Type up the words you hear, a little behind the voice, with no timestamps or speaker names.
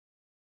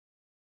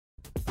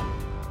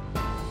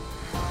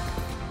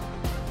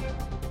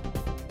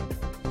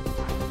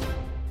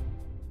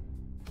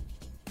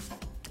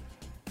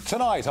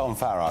Tonight on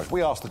Farage,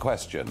 we ask the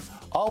question,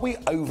 are we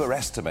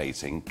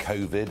overestimating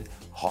COVID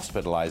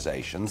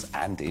hospitalisations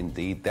and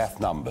indeed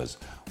death numbers?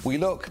 We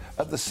look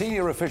at the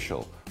senior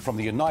official from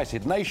the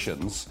United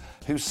Nations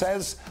who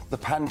says the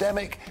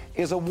pandemic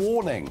is a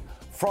warning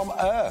from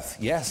Earth.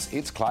 Yes,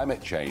 it's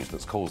climate change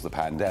that's caused the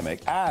pandemic.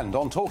 And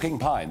on Talking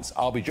Pints,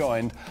 I'll be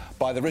joined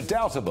by the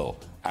redoubtable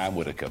Anne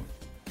Widdecombe.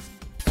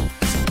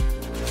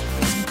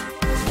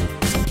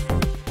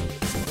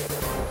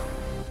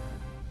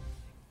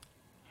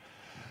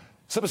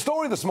 So the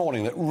story this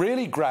morning that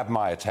really grabbed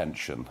my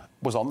attention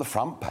was on the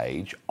front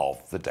page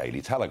of the Daily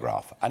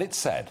Telegraph. And it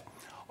said,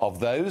 of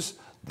those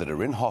that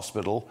are in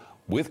hospital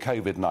with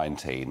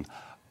COVID-19,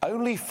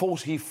 only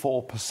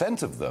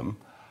 44% of them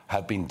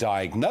have been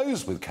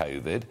diagnosed with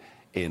COVID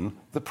in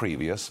the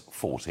previous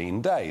 14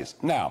 days.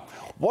 Now,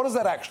 what does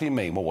that actually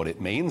mean? Well, what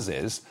it means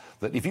is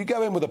that if you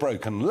go in with a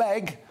broken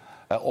leg,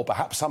 or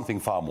perhaps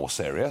something far more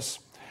serious,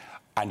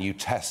 and you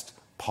test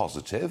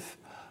positive,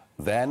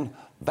 then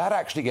that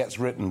actually gets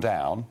written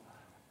down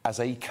as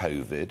a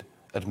COVID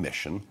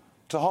admission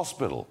to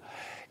hospital.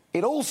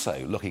 It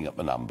also, looking at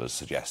the numbers,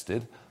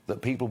 suggested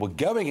that people were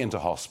going into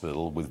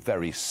hospital with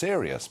very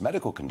serious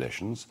medical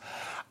conditions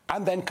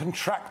and then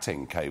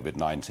contracting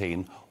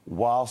COVID-19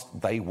 whilst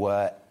they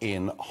were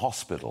in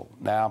hospital.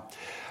 Now,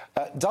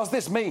 does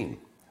this mean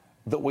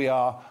that we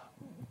are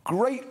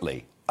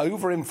greatly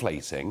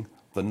overinflating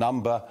the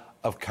number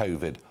of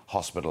COVID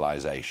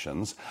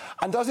hospitalisations?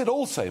 And does it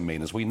also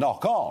mean, as we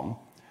knock on,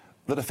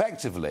 that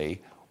effectively,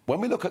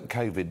 when we look at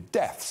COVID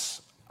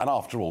deaths, and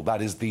after all,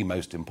 that is the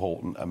most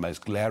important and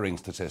most glaring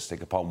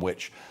statistic upon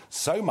which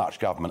so much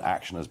government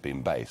action has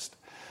been based,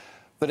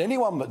 that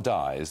anyone that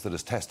dies that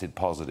has tested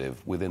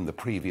positive within the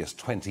previous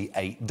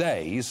 28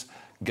 days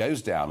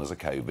goes down as a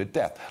COVID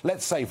death.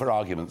 Let's say, for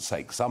argument's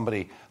sake,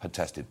 somebody had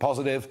tested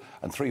positive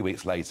and 3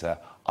 weeks later,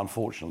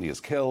 unfortunately,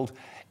 is killed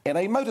in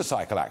a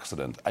motorcycle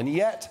accident, and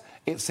yet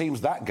it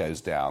seems that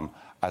goes down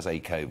as a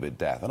COVID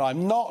death. And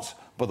I'm not,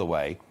 by the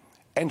way,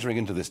 entering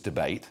into this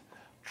debate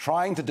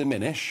trying to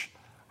diminish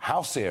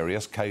how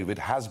serious COVID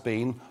has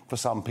been for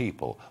some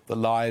people, the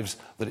lives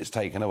that it's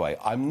taken away.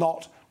 I'm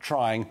not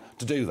trying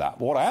to do that.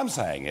 But what I am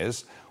saying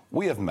is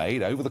we have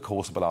made, over the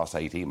course of the last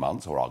 18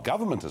 months, or our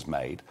government has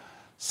made,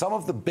 some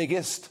of the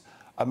biggest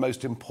and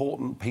most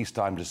important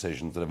peacetime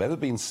decisions that have ever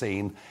been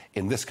seen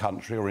in this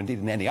country or indeed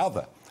in any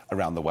other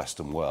around the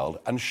Western world.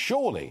 And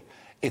surely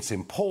it's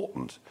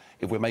important,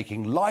 if we're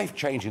making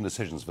life-changing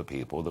decisions for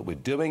people, that we're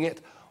doing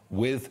it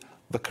with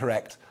the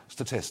correct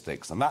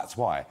statistics. And that's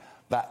why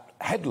that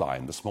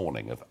headline this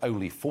morning of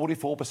only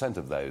 44%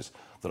 of those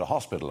that are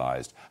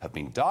hospitalised have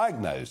been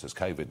diagnosed as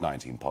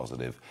COVID-19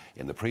 positive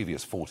in the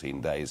previous 14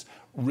 days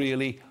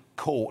really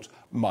caught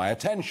my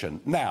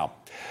attention. Now,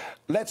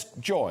 let's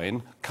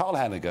join Carl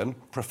Heneghan,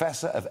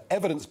 Professor of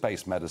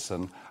Evidence-Based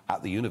Medicine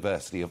at the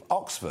University of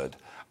Oxford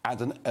and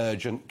an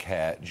urgent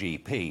care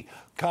GP.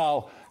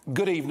 Carl,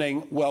 good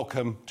evening.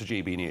 Welcome to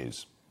GB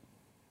News.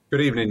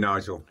 Good evening,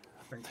 Nigel.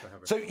 Thanks for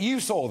having me. So you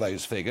saw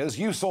those figures,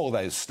 you saw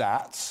those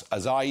stats,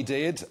 as I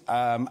did,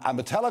 and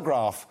the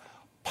Telegraph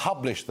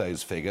published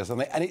those figures,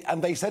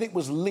 and they said it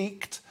was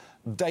leaked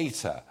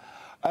data.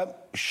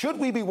 Should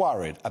we be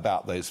worried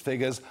about those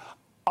figures?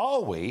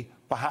 Are we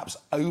perhaps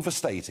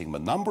overstating the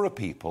number of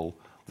people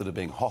that are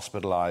being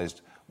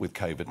hospitalised with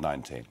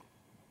COVID-19?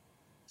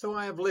 So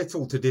I have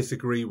little to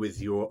disagree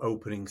with your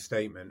opening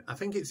statement. I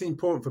think it's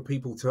important for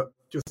people to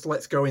just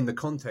let's go in the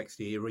context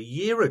here. A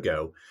year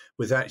ago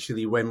was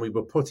actually when we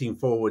were putting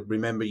forward,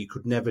 remember, you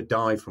could never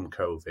die from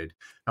COVID,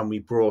 and we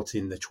brought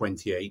in the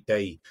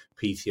 28-day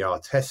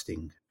PCR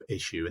testing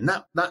issue. And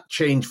that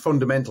changed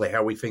fundamentally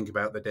how we think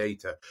about the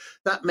data.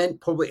 That meant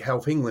Public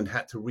Health England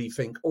had to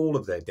rethink all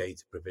of their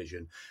data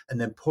provision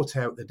and then put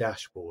out the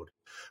dashboard.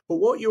 But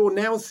what you're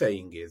now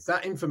saying is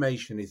that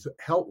information is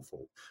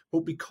helpful,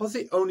 but because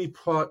it only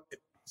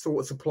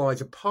sort of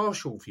supplies a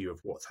partial view of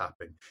what's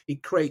happened,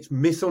 it creates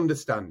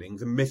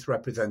misunderstandings and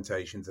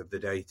misrepresentations of the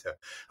data.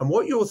 And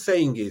what you're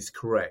saying is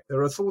correct.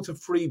 There are sort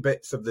of three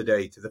bits of the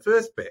data. The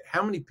first bit,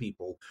 how many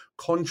people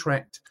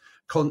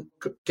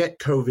get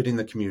COVID in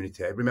the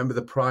community. Remember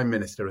the Prime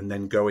Minister and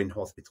then go in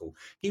hospital.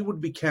 He would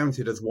be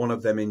counted as one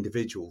of them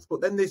individuals. But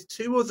then there's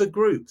two other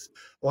groups.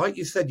 Like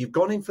you said, you've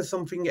gone in for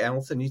something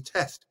else and you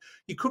test.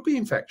 You could be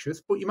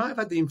infectious, but you might have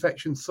had the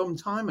infection some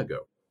time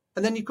ago.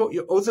 And then you've got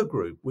your other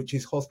group, which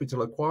is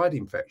hospital-acquired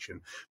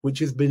infection, which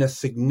has been a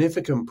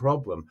significant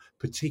problem,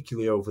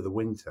 particularly over the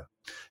winter.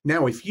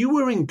 Now, if you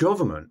were in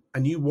government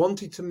and you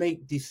wanted to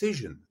make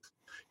decisions,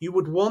 you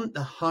would want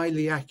the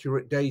highly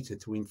accurate data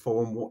to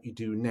inform what you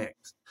do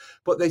next.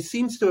 But there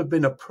seems to have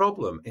been a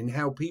problem in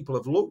how people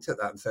have looked at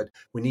that and said,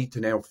 we need to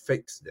now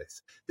fix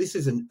this. This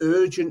is an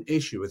urgent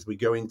issue as we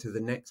go into the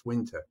next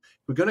winter.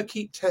 If we're going to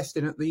keep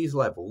testing at these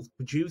levels,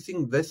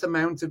 producing this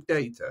amount of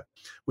data,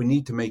 we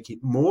need to make it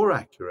more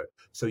accurate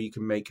so you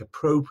can make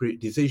appropriate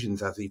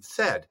decisions, as you've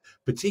said,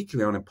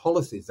 particularly on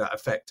policies that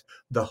affect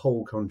the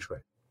whole country.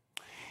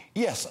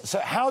 Yes. So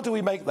how do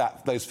we make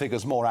those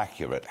figures more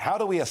accurate? How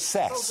do we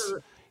assess,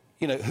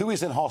 who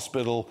is in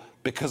hospital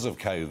because of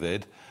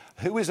COVID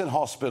who is in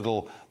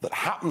hospital that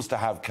happens to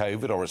have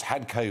COVID or has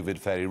had COVID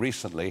fairly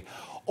recently,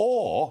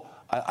 or,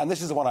 and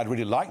this is the one I'd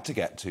really like to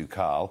get to,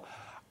 Carl,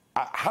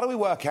 how do we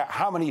work out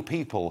how many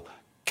people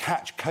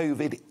catch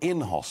COVID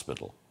in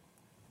hospital?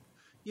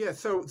 Yeah,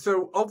 so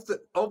of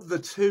the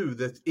two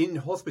that in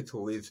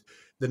hospital, is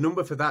the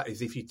number for that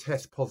is if you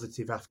test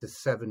positive after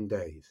 7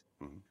 days.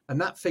 Mm-hmm. And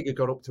that figure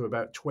got up to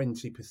about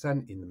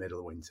 20% in the middle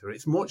of winter.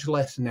 It's much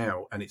less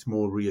now, and it's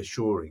more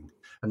reassuring.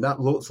 And that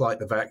looks like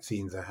the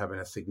vaccines are having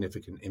a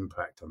significant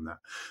impact on that.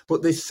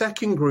 But this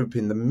second group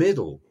in the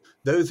middle,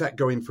 those that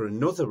go in for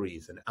another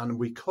reason, and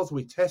because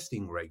we're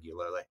testing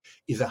regularly,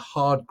 is a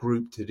hard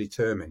group to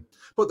determine.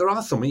 But there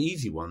are some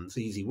easy ones,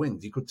 easy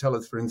wins. You could tell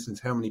us, for instance,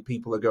 how many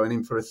people are going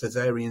in for a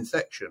cesarean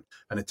section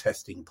and are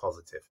testing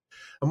positive.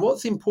 And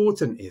what's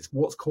important is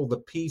what's called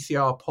the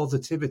PCR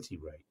positivity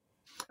rate.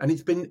 And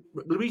it's been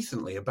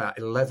recently about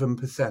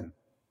 11%.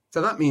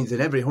 So that means in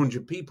every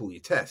 100 people you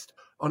test,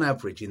 on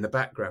average, in the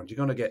background, you're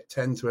going to get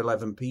 10 to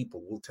 11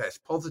 people will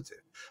test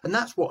positive. And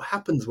that's what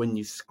happens when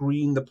you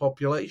screen the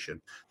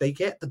population. They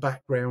get the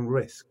background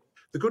risk.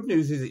 The good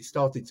news is it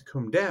started to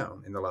come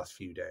down in the last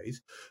few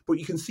days, but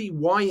you can see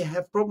why you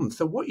have problems.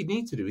 So what you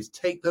need to do is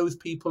take those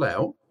people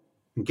out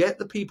and get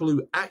the people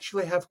who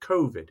actually have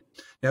COVID.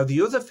 Now,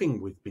 the other thing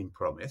we've been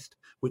promised,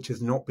 which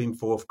has not been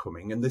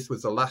forthcoming, and this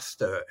was the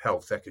last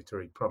health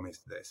secretary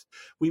promised this,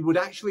 we would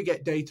actually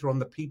get data on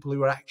the people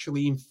who are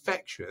actually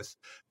infectious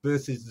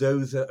versus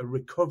those that are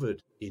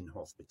recovered in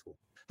hospital.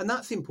 And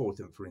that's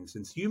important. For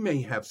instance, you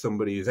may have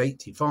somebody who's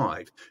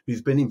 85,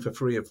 who's been in for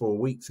 3 or 4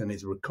 weeks and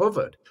is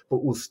recovered,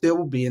 but will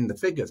still be in the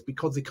figures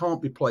because they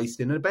can't be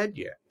placed in a bed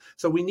yet.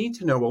 So we need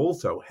to know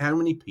also how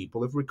many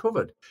people have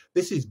recovered.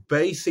 This is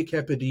basic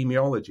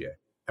epidemiology,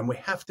 and we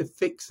have to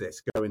fix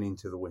this going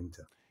into the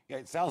winter. Yeah,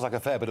 it sounds like a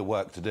fair bit of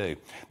work to do.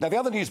 Now, the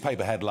other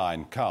newspaper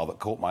headline, Carl, that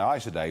caught my eye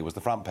today was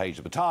the front page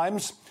of the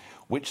Times,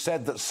 which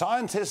said that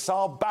scientists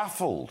are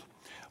baffled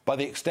by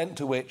the extent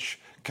to which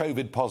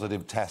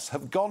COVID-positive tests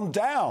have gone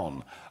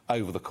down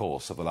over the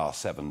course of the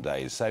last 7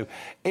 days. So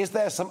is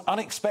there some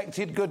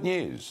unexpected good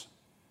news?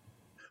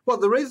 Well,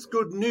 there is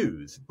good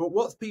news, but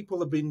what people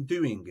have been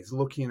doing is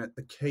looking at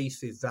the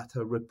cases that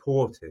are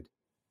reported,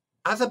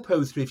 as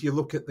opposed to if you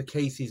look at the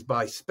cases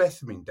by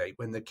specimen date,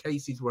 when the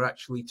cases were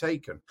actually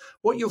taken.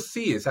 What you'll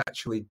see is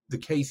actually the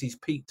cases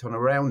peaked on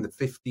around the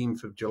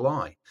 15th of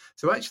July.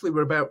 So actually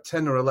we're about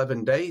 10 or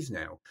 11 days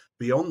now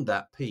beyond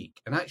that peak.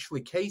 And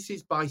actually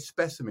cases by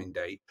specimen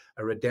date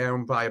are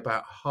down by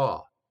about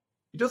half.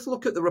 You just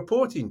look at the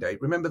reporting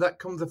date. Remember, that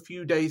comes a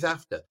few days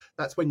after.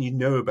 That's when you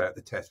know about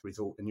the test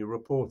result and you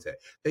report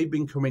it. They've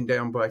been coming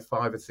down by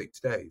 5 or 6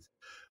 days.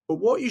 But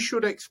what you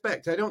should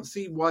expect, I don't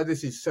see why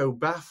this is so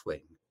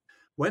baffling.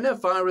 When a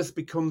virus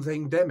becomes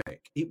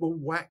endemic, it will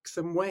wax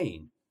and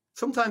wane.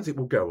 Sometimes it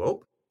will go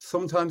up,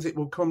 sometimes it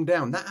will come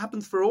down. That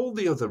happens for all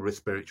the other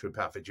respiratory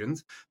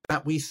pathogens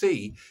that we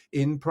see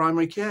in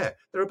primary care.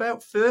 There are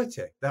about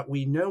 30 that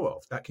we know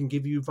of that can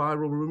give you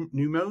viral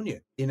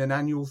pneumonia in an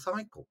annual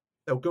cycle.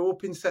 They'll go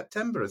up in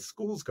September as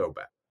schools go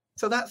back.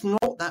 So that's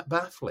not that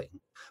baffling.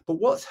 But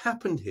what's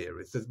happened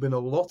here is there's been a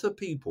lot of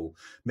people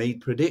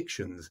made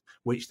predictions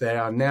which they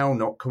are now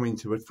not coming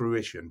to a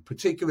fruition.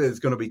 Particularly,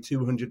 there's going to be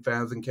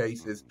 200,000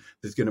 cases,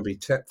 there's going to be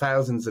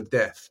thousands of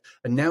deaths.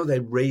 And now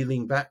they're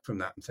railing back from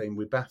that and saying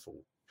we're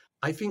baffled.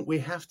 I think we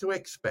have to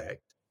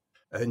expect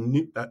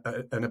an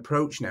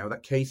approach now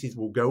that cases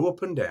will go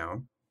up and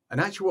down. And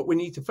actually what we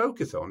need to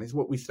focus on is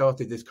what we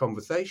started this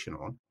conversation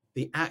on,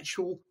 the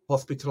actual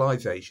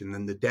hospitalization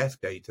and the death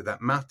data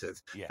that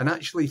matters, and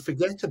actually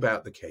forget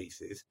about the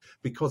cases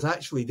because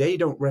actually they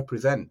don't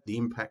represent the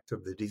impact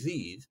of the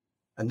disease.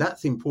 And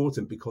that's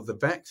important because the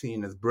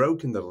vaccine has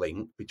broken the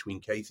link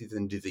between cases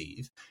and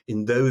disease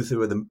in those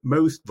who are the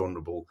most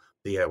vulnerable,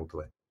 the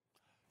elderly.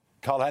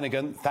 Carl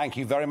Heneghan, thank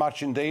you very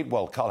much indeed.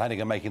 Well, Carl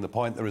Heneghan making the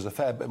point there is a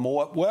fair bit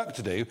more work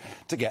to do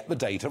to get the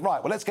data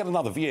right. Well, let's get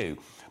another view,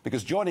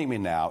 because joining me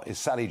now is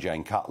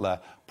Sally-Jane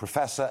Cutler,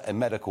 Professor in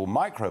Medical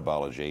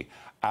Microbiology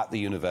at the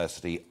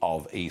University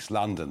of East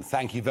London.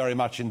 Thank you very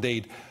much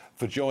indeed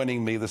for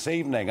joining me this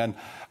evening. And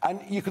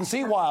you can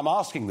see why I'm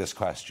asking this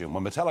question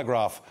when the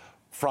Telegraph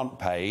front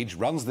page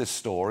runs this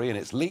story and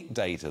it's leaked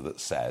data that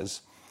says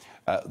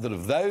that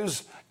of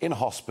those in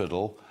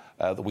hospital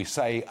that we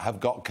say have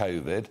got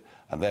COVID,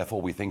 and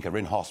therefore we think are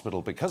in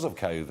hospital because of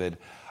COVID,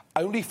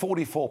 only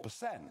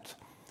 44%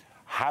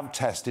 have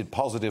tested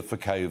positive for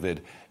COVID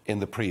in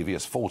the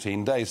previous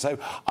 14 days. So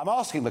I'm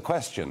asking the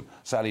question,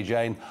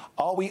 Sally-Jane,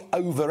 are we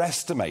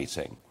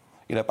overestimating,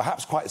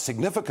 perhaps quite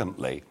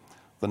significantly,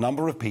 the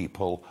number of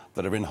people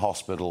that are in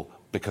hospital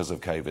because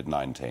of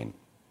COVID-19?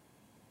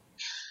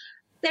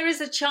 There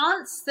is a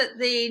chance that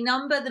the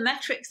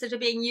metrics that are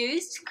being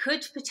used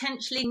could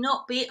potentially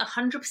not be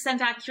 100%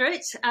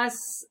 accurate,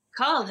 as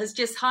Carl has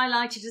just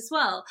highlighted as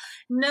well.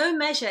 No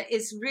measure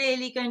is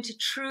really going to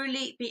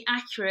truly be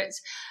accurate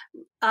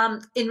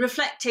in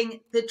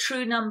reflecting the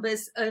true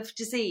numbers of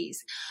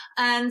disease.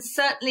 And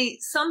certainly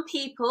some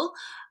people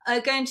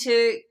are going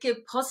to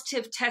give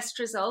positive test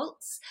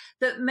results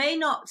that may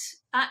not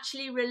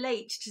actually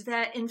relate to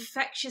their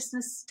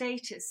infectiousness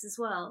status as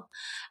well.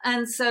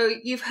 And so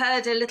you've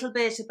heard a little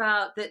bit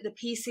about the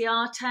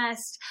PCR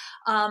test,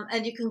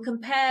 and you can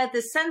compare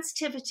the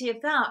sensitivity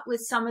of that with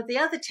some of the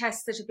other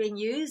tests that are being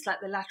used, like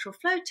the lateral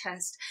flow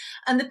test.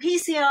 And the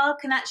PCR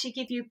can actually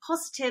give you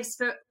positives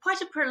for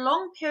quite a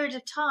prolonged period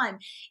of time,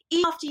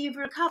 even after you've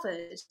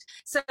recovered.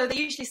 So they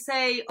usually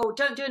say, oh,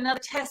 don't do another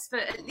test for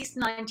at least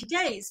 90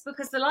 days,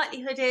 because the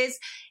likelihood is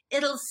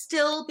it'll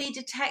still be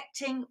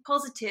detecting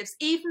positives,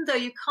 even though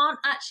you can't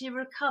actually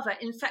recover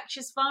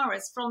infectious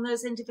virus from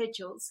those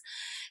individuals.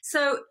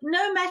 So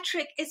no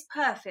metric is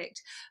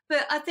perfect,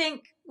 but I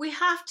think we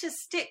have to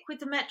stick with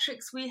the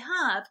metrics we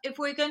have if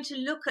we're going to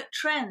look at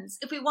trends,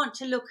 if we want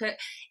to look at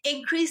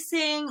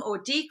increasing or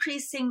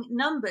decreasing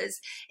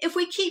numbers. If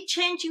we keep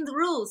changing the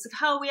rules of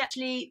how we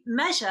actually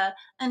measure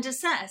and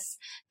assess,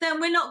 then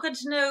we're not going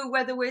to know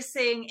whether we're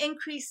seeing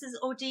increases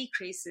or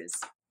decreases.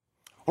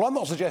 Well, I'm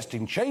not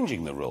suggesting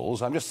changing the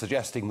rules. I'm just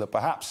suggesting that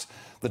perhaps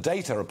the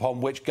data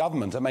upon which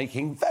government are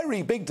making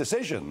very big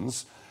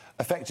decisions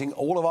affecting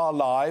all of our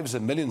lives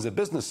and millions of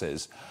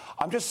businesses,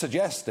 I'm just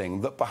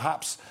suggesting that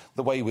perhaps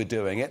the way we're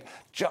doing it,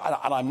 and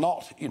I'm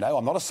not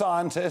a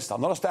scientist,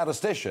 I'm not a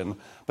statistician,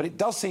 but it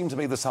does seem to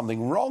me there's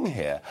something wrong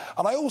here.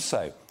 And I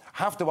also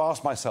have to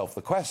ask myself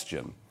the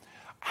question,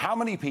 how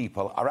many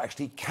people are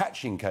actually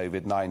catching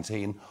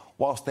COVID-19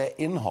 whilst they're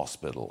in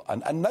hospital?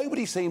 And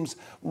nobody seems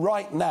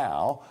right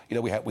now,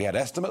 we had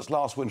estimates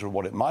last winter of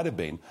what it might have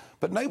been,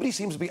 but nobody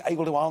seems to be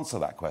able to answer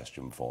that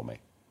question for me.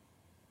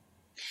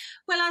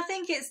 Well, I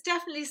think it's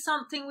definitely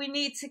something we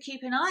need to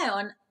keep an eye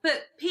on.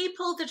 But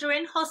people that are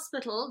in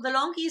hospital, the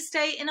longer you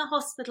stay in a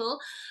hospital,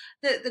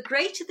 the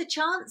greater the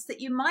chance that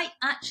you might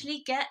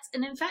actually get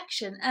an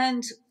infection.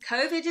 And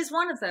COVID is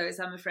one of those,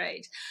 I'm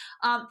afraid.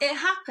 It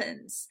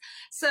happens.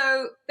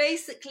 So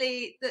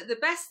basically, the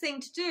best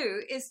thing to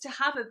do is to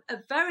have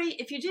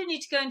if you do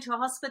need to go into a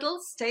hospital,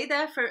 stay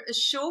there for as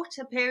short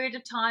a period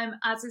of time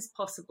as is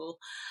possible.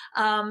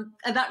 And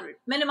that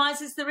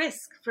minimizes the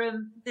risk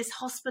from this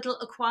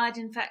hospital-acquired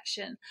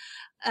infection.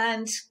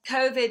 And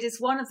COVID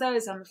is one of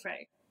those, I'm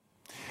afraid.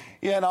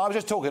 Yeah, no, I was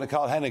just talking to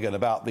Carl Heneghan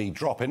about the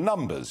drop in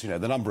numbers. The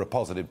number of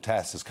positive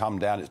tests has come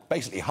down. It's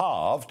basically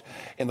halved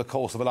in the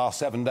course of the last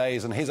 7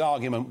 days. And his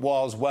argument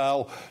was,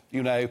 well,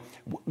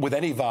 with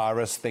any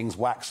virus, things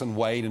wax and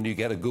wane and you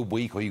get a good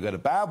week or you get a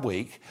bad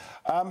week.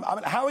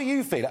 How are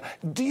you feeling?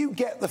 Do you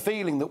get the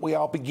feeling that we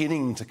are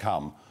beginning to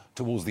come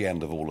towards the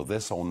end of all of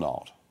this or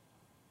not?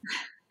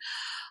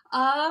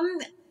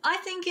 I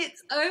think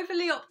it's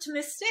overly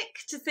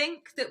optimistic to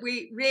think that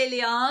we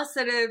really are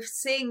sort of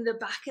seeing the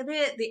back of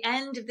it, the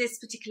end of this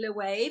particular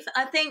wave.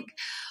 I think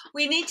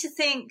we need to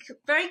think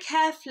very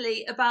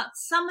carefully about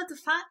some of the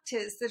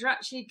factors that are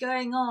actually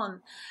going on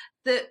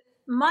that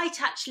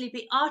might actually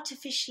be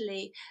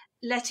artificially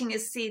letting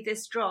us see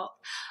this drop.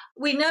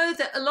 We know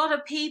that a lot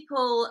of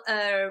people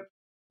are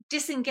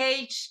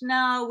disengaged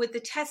now with the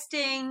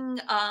testing.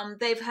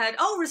 They've heard,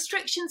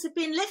 restrictions have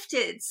been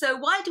lifted, so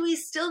why do we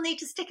still need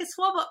to stick a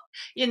swab up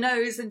your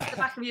nose and the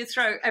back of your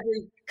throat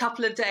every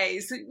couple of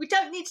days? We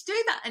don't need to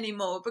do that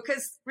anymore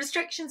because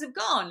restrictions have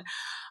gone.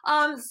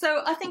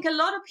 So I think a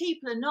lot of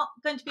people are not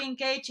going to be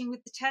engaging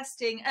with the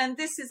testing, and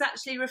this is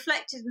actually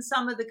reflected in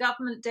some of the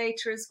government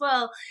data as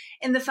well,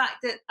 in the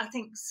fact that I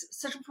think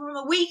sort of from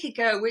a week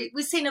ago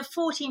we've seen a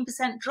 14%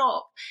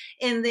 drop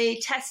in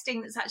the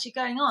testing that's actually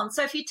going on.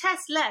 So if you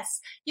test less,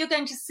 you're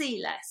going to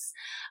see less.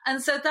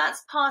 And so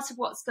that's part of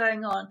what's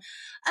going on.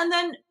 And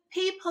then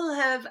people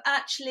have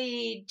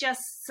actually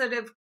just sort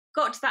of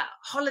got to that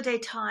holiday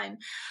time.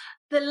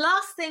 The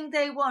last thing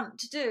they want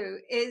to do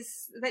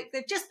is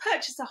they've just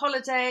purchased a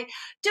holiday,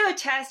 do a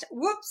test,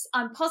 whoops,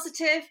 I'm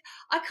positive,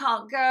 I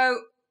can't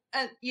go.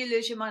 You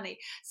lose your money.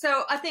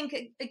 So I think,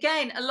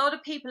 again, a lot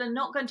of people are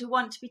not going to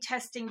want to be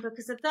testing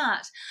because of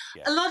that.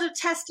 Yeah. A lot of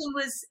testing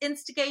was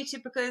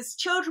instigated because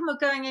children were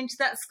going into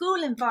that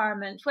school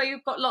environment where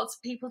you've got lots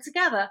of people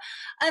together,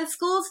 and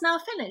school's now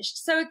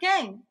finished. So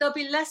again, there'll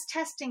be less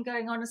testing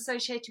going on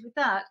associated with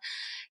that.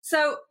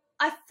 So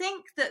I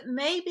think that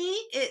maybe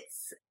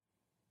it's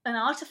an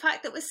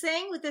artifact that we're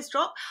seeing with this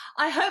drop.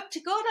 I hope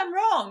to God I'm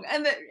wrong,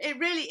 and that it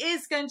really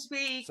is going to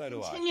be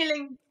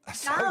continuing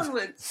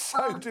downwards.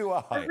 So do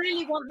I. I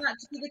really want that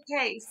to be the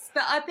case.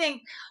 But I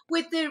think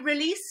with the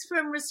release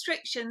from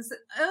restrictions that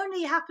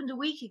only happened a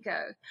week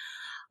ago,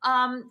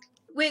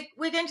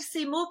 we're going to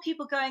see more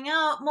people going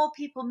out, more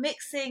people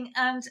mixing,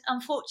 and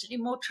unfortunately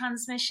more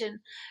transmission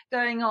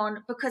going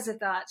on because of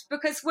that.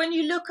 Because when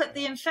you look at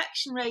the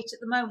infection rate at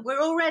the moment,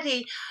 we're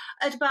already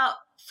at about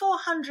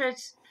 400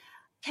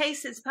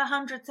 cases per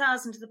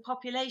 100,000 of the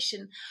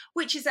population,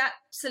 which is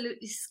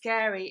absolutely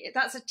scary.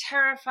 That's a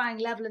terrifying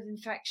level of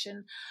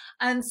infection.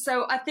 And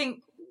so I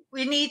think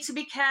we need to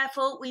be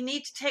careful. We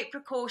need to take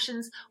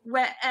precautions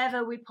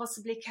wherever we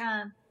possibly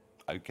can.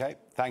 OK,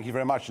 thank you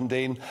very much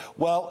indeed.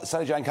 Well,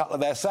 Sally Jane Cutler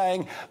there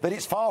saying that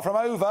it's far from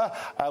over.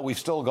 We've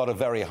still got a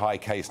very high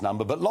case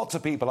number, but lots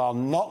of people are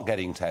not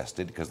getting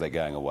tested because they're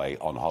going away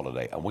on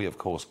holiday. And we, of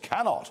course,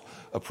 cannot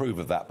approve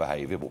of that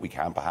behaviour, but we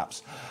can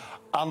perhaps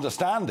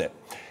understand it.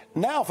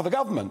 Now, for the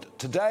government,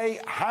 today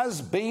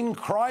has been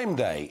Crime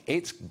Day.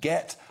 It's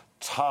Get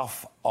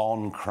Tough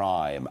on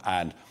Crime.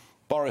 And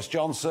Boris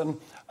Johnson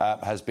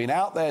has been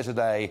out there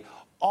today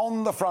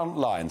on the front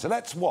line. So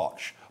let's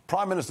watch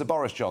Prime Minister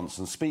Boris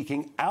Johnson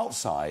speaking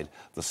outside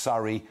the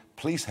Surrey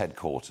Police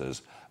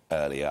Headquarters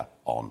earlier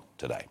on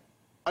today.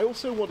 I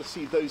also want to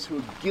see those who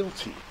are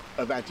guilty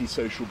of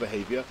antisocial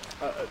behaviour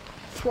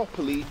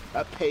properly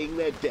paying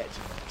their debt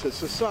to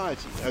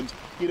society. And,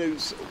 you know,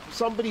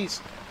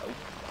 somebody's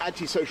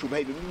antisocial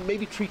behaviour may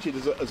be treated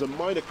as a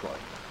minor crime,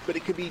 but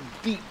it can be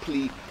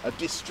deeply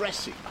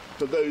distressing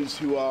for those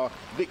who are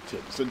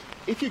victims. And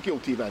if you're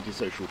guilty of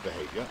antisocial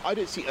behaviour, I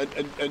don't see,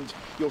 and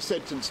you're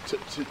sentenced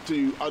to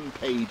do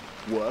unpaid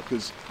work,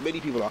 as many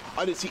people are,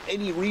 I don't see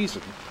any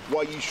reason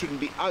why you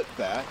shouldn't be out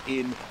there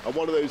in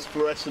one of those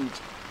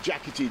fluorescent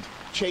jacketed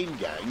chain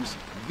gangs,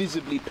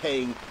 visibly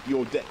paying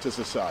your debt to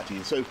society.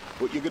 And so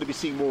you're going to be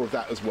seeing more of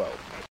that as well.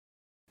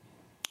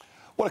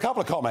 Well, a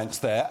couple of comments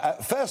there.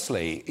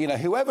 Firstly, you know,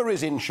 whoever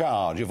is in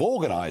charge of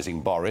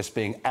organising Boris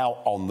being out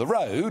on the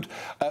road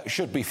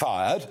should be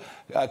fired,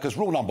 because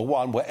rule number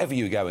one, wherever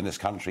you go in this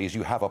country, is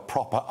you have a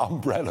proper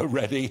umbrella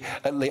ready,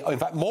 in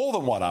fact, more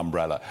than one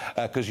umbrella,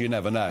 because you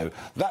never know.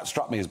 That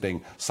struck me as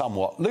being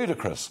somewhat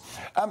ludicrous.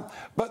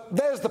 But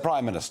there's the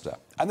Prime Minister,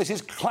 and this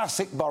is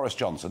classic Boris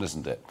Johnson,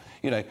 isn't it?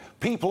 You know,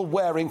 people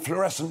wearing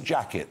fluorescent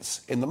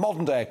jackets in the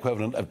modern-day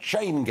equivalent of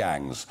chain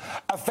gangs,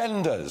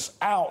 offenders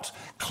out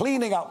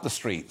cleaning up the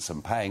streets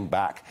and paying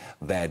back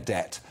their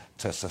debt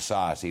to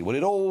society. Well,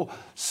 it all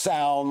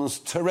sounds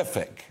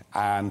terrific,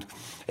 and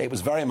it was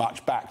very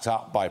much backed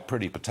up by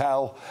Priti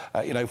Patel.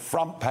 You know,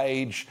 front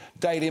page,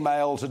 Daily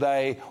Mail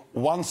today,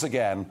 once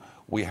again,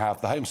 we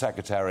have the Home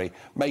Secretary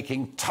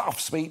making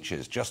tough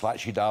speeches, just like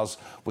she does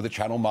with the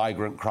Channel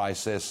migrant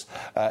crisis.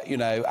 You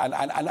know,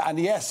 and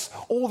yes,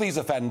 all these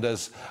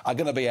offenders are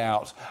going to be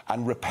out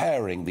and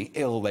repairing the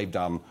ill they've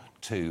done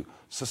to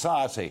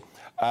society.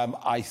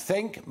 I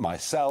think,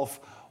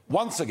 myself,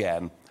 once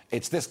again,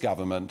 it's this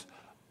government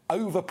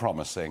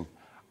over-promising,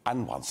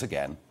 and once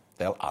again,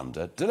 they'll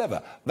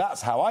under-deliver.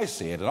 That's how I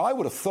see it, and I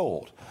would have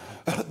thought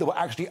there were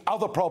actually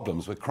other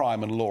problems with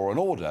crime and law and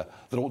order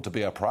that ought to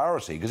be a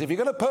priority, because if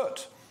you're going to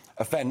put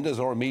offenders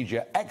or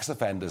immediate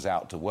ex-offenders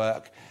out to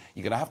work,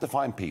 you're going to have to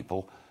find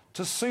people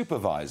to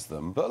supervise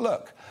them. But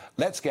look,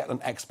 let's get an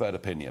expert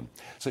opinion.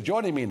 So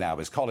joining me now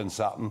is Colin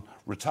Sutton,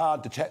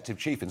 retired Detective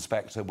Chief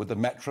Inspector with the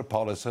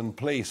Metropolitan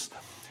Police.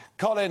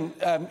 Colin,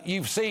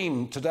 you've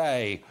seen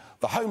today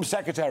the Home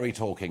Secretary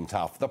talking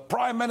tough, the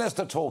Prime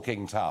Minister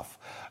talking tough.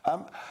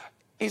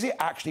 Is it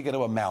actually going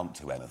to amount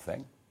to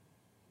anything?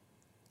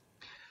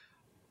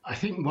 I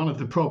think one of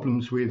the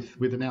problems with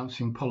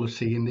announcing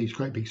policy in these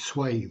great big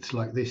swathes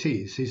like this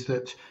is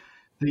that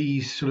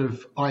these sort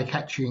of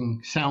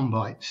eye-catching sound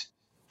bites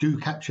do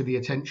capture the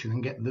attention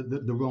and get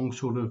the wrong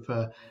sort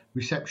of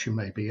reception,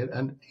 maybe.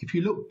 And if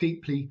you look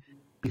deeply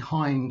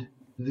behind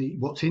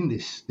what's in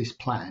this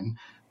plan,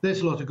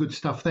 there's a lot of good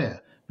stuff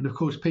there. But of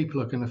course,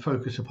 people are going to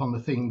focus upon the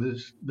thing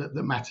that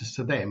matters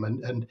to them.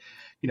 And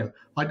you know,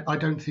 I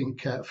don't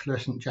think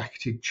fluorescent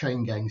jacketed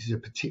chain gangs is a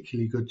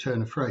particularly good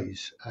turn of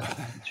phrase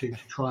to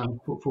try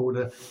and put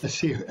forward a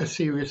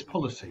serious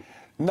policy.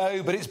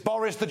 No, but it's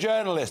Boris the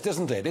journalist,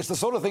 isn't it? It's the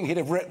sort of thing he'd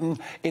have written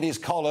in his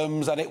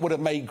columns, and it would have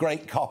made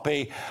great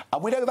copy.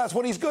 And we know that's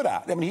what he's good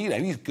at. I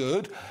mean, he's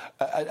good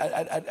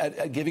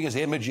at giving us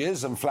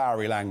images and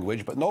flowery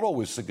language, but not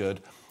always so good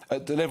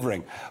at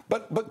delivering.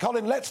 But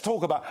Colin, let's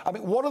talk about, I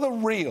mean, what are the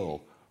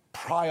real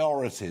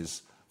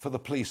priorities for the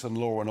police and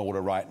law and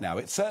order right now?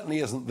 It certainly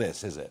isn't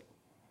this, is it?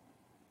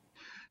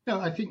 No,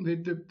 I think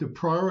the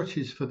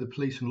priorities for the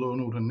police and law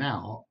and order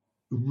now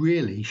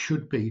really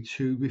should be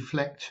to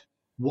reflect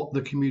what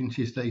the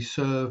communities they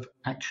serve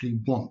actually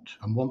want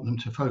and want them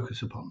to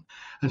focus upon.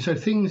 And so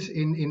things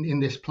in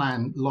this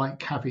plan,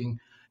 like having,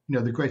 you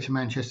know, the Greater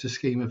Manchester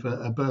scheme of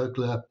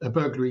a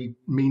burglary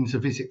means a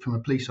visit from a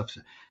police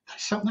officer,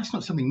 that's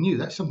not something new.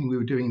 That's something we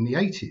were doing in the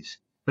 80s,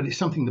 but it's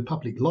something the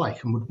public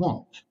like and would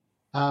want.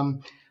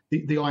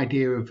 The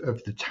idea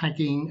of the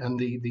tagging and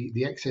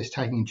the excess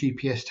tagging and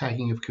GPS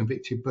tagging of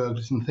convicted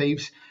burglars and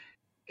thieves,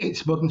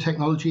 it's modern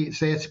technology. It's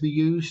there to be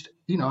used.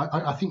 You know,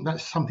 I think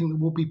that's something that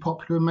will be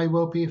popular and may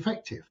well be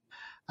effective.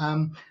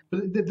 But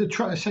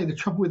the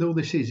trouble with all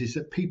this is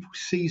that people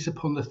seize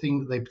upon the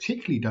thing that they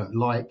particularly don't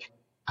like,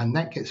 and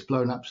that gets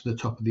blown up to the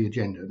top of the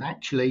agenda. And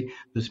actually,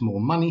 there's more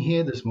money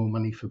here. There's more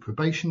money for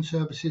probation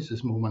services.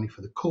 There's more money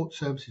for the court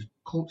services,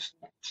 courts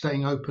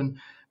staying open.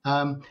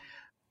 And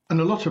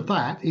a lot of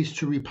that is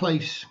to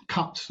replace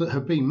cuts that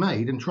have been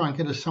made and try and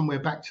get us somewhere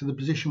back to the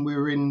position we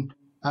were in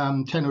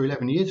 10 or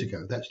 11 years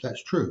ago.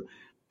 That's true.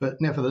 But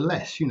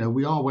nevertheless, you know,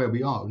 we are where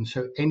we are. And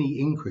so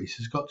any increase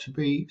has got to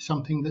be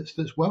something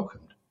that's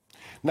welcomed.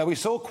 Now, we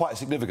saw quite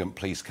significant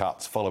police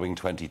cuts following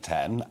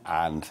 2010,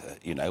 and,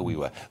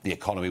 the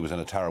economy was in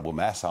a terrible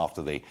mess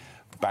after the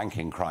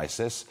banking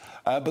crisis.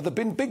 But there have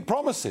been big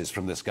promises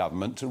from this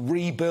government to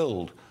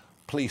rebuild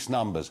police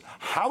numbers.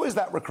 How is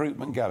that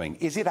recruitment going?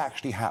 Is it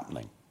actually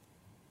happening?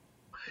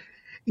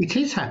 It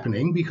is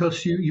happening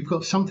because you've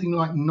got something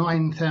like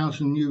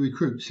 9,000 new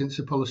recruits since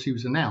the policy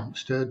was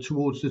announced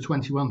towards the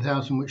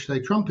 21,000 which they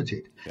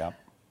trumpeted. Yeah.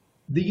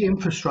 The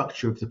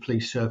infrastructure of the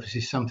police service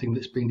is something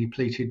that's been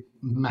depleted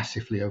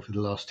massively over the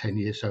last 10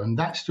 years. And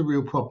that's the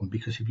real problem,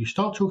 because if you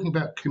start talking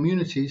about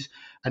communities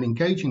and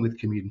engaging with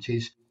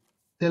communities,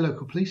 their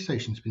local police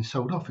station's been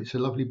sold off. It's a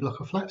lovely block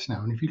of flats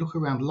now. And if you look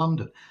around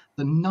London,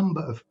 the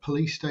number of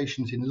police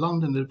stations in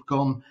London that have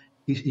gone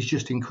is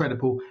just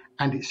incredible.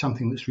 And it's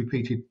something that's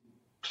repeated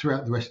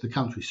throughout the rest of the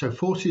country. So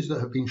forces that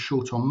have been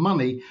short on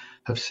money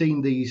have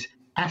seen these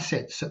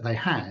assets that they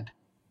had,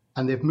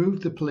 and they've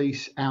moved the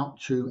police out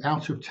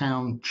of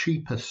town,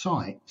 cheaper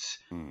sites.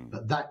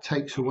 But that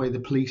takes away the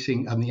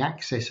policing and the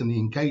access and the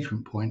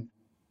engagement point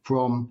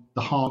from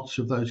the hearts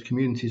of those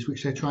communities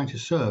which they're trying to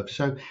serve.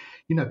 So,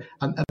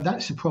 and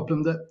that's a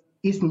problem that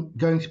isn't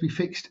going to be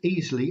fixed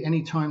easily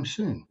anytime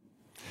soon.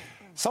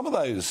 Some of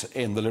those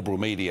in the liberal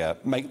media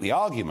make the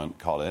argument,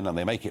 Colin, and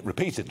they make it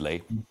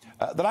repeatedly,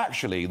 that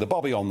actually the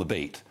bobby on the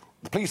beat,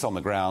 the police on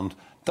the ground,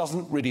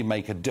 doesn't really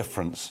make a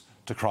difference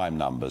to crime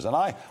numbers. And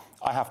I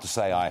have to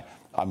say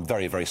I'm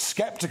very, very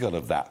sceptical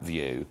of that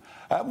view.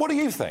 What do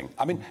you think?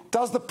 I mean,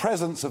 does the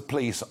presence of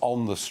police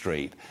on the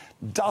street,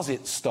 does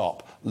it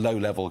stop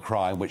low-level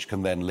crime, which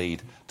can then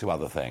lead to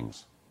other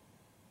things?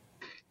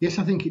 Yes,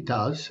 I think it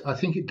does.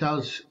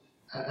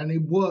 And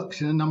it works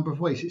in a number of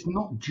ways. It's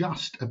not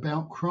just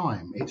about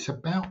crime. It's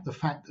about the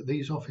fact that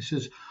these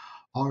officers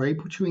are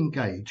able to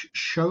engage,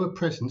 show a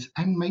presence,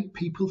 and make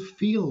people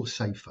feel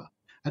safer.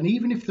 And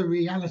even if the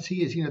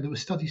reality is, there were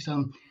studies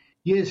done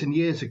years and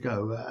years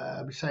ago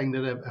saying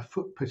that a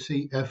foot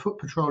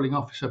patrolling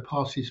officer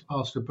passes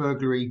past a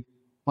burglary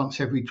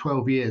once every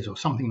 12 years or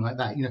something like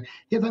that.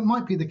 That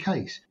might be the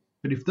case.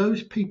 But if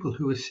those people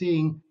who are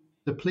seeing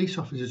the police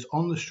officers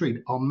on the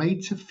street are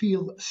made to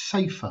feel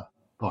safer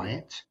by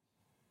it,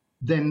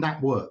 then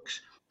that works.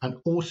 And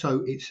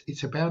also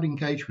it's about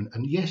engagement.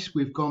 And yes,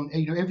 we've gone,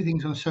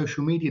 everything's on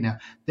social media now.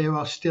 There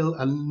are still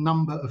a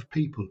number of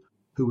people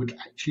who would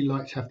actually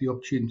like to have the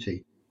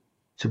opportunity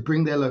to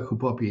bring their local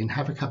bobby and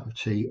have a cup of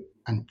tea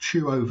and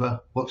chew over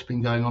what's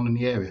been going on in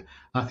the area.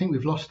 And I think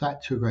we've lost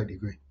that to a great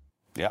degree.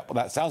 Yeah, well,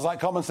 that sounds like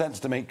common sense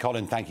to me.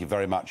 Colin, thank you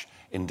very much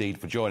indeed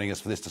for joining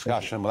us for this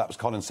discussion. Well, that was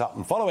Colin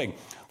Sutton following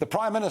the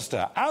Prime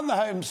Minister and the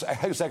Home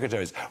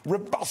Secretary's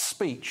robust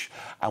speech.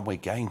 And we're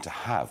going to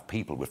have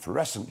people with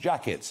fluorescent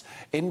jackets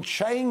in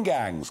chain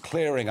gangs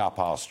clearing up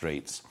our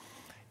streets.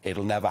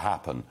 It'll never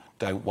happen,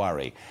 don't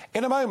worry.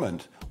 In a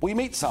moment, we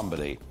meet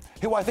somebody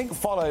who I think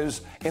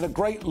follows in a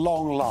great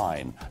long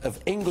line of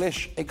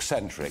English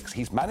eccentrics.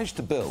 He's managed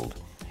to build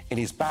in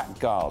his back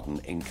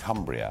garden in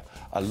Cumbria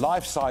a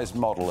life-size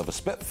model of a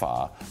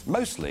Spitfire,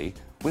 mostly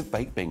with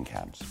baked bean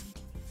cans.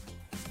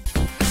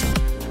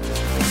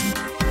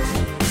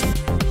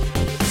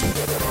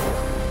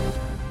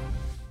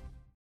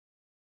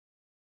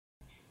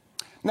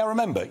 Now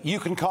remember, you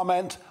can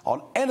comment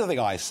on anything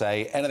I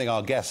say, anything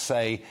our guests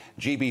say,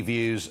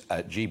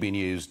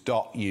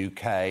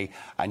 gbviews@gbnews.uk,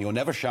 and you're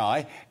never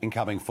shy in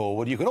coming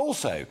forward. You can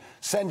also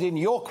send in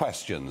your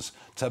questions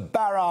to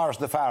Barrage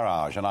the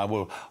Farage, and I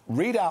will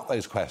read out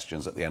those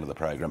questions at the end of the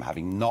programme,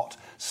 having not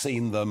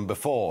seen them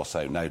before,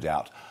 so no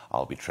doubt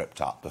I'll be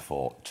tripped up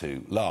before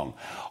too long.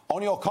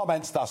 On your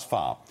comments thus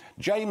far,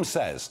 James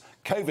says,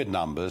 COVID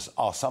numbers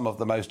are some of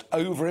the most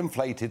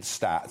overinflated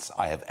stats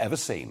I have ever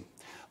seen.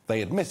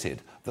 They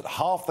admitted that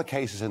half the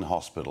cases in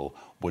hospital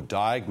were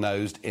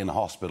diagnosed in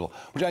hospital.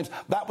 Well, James,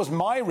 that was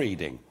my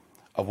reading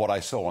of what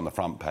I saw on the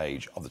front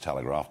page of the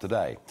Telegraph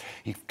today.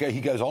 He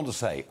goes on to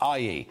say,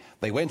 i.e.,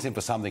 they went in for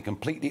something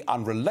completely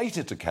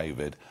unrelated to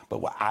COVID,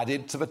 but were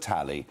added to the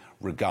tally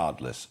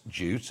regardless,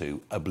 due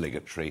to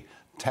obligatory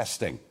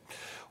testing.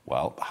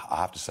 Well, I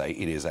have to say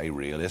it is a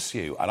real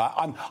issue. And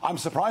I'm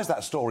surprised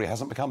that story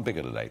hasn't become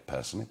bigger today,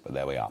 personally, but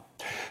there we are.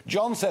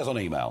 John says on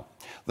email,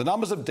 the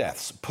numbers of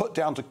deaths put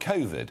down to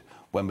COVID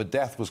when the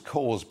death was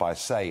caused by,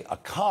 say, a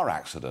car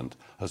accident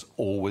has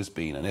always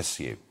been an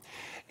issue.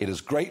 It has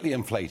greatly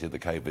inflated the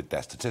COVID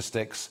death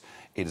statistics.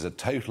 It is a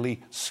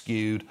totally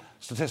skewed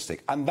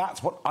statistic. And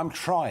that's what I'm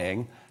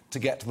trying to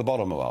get to the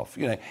bottom of.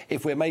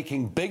 If we're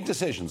making big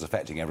decisions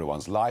affecting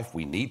everyone's life,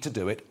 we need to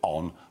do it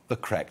on the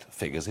correct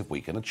figures if we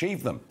can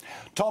achieve them.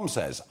 Tom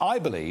says, I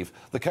believe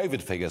the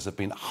COVID figures have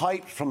been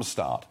hyped from the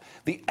start.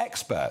 The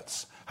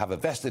experts have a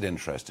vested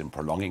interest in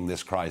prolonging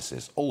this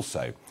crisis.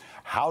 Also,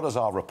 how does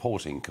our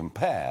reporting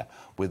compare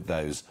with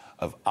those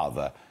of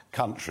other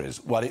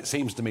countries? Well, it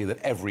seems to me that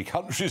every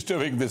country is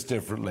doing this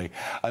differently.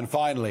 And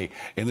finally,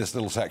 in this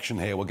little section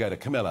here, we'll go to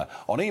Camilla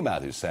on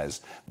email, who says,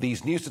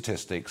 these new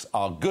statistics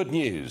are good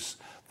news.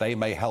 They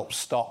may help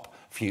stop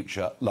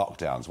future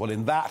lockdowns. Well,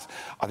 in that,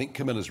 I think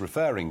Camilla's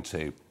referring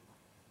to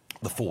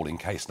the falling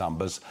case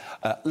numbers.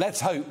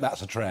 Let's hope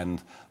that's a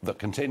trend that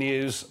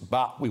continues,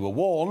 but we were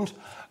warned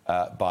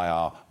by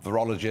our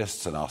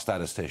virologists and our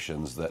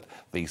statisticians that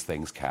these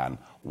things can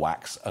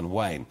wax and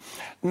wane.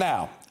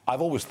 Now,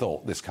 I've always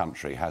thought this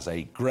country has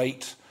a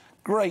great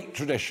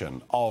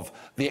tradition of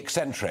the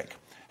eccentric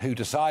who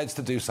decides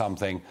to do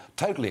something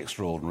totally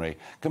extraordinary,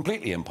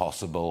 completely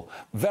impossible,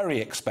 very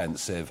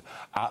expensive,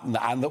 and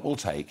that will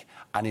take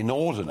an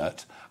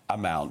inordinate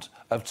amount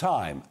of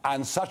time.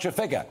 And such a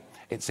figure,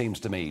 it seems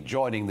to me,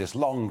 joining this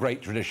long,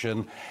 great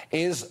tradition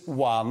is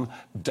one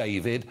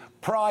David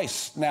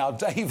Price. Now,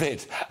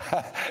 David,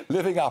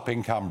 living up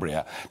in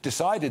Cumbria,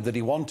 decided that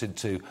he wanted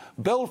to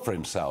build for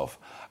himself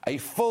a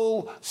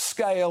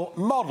full-scale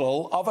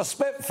model of a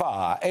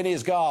Spitfire in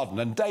his garden.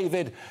 And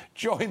David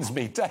joins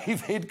me.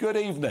 David, good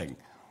evening.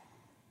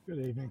 Good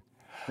evening.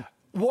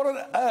 What on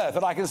earth?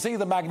 And I can see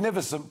the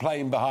magnificent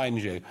plane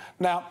behind you.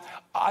 Now,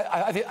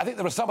 I think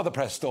there are some of the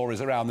press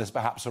stories around this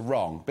perhaps are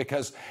wrong,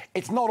 because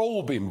it's not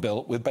all been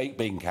built with baked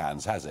bean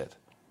cans, has it?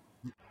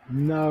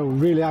 No,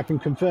 really, I can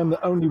confirm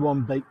that only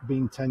one baked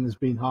bean tin has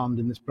been harmed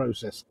in this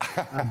process.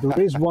 There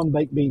is one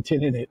baked bean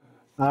tin in it.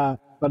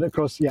 But of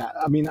course, yeah,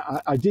 I mean,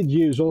 I did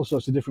use all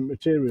sorts of different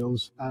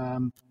materials,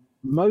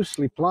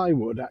 mostly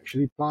plywood,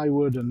 actually,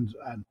 plywood and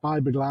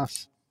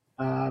fiberglass.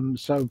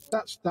 So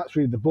that's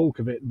really the bulk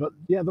of it. But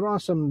yeah, there are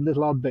some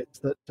little odd bits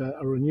that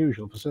are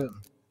unusual for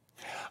certain.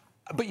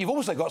 But you've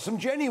also got some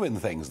genuine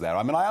things there.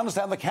 I mean, I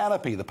understand the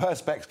canopy, the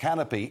Perspex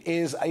canopy,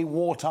 is a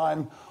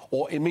wartime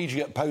or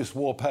immediate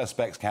post-war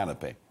Perspex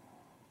canopy.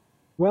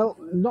 Well,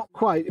 not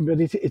quite, but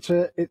it's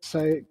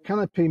a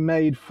canopy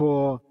made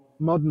for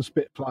modern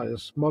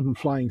Spitfires, modern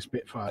flying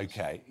Spitfires.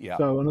 Okay, yeah.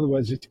 So in other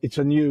words, it's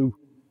a new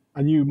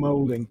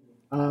moulding.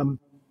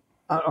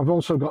 I've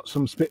also got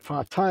some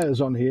Spitfire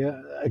tyres on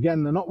here.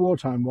 Again, they're not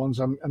wartime ones.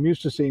 I'm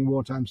used to seeing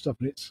wartime stuff,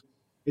 and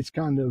it's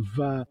kind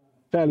of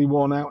fairly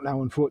worn out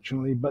now,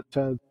 unfortunately. But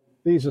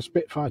these are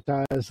Spitfire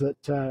tyres that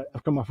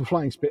have come off a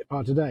flying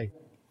Spitfire today.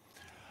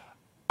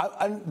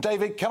 And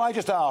David, can I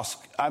just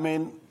ask, I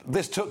mean,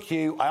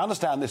 I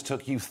understand this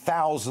took you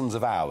thousands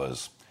of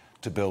hours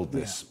to build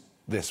this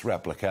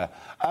replica.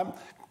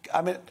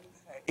 I mean,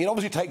 it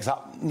obviously takes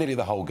up nearly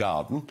the whole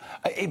garden.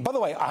 By the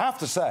way, I have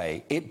to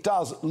say, it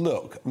does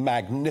look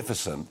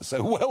magnificent.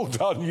 So well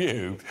done,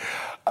 you.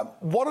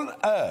 What on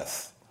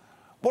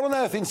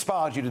earth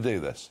inspired you to do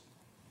this?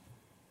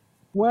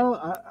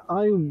 Well,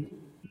 I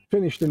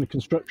finished in the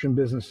construction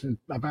business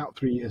about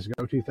 3 years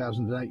ago,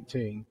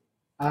 2018,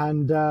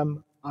 and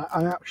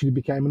I actually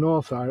became an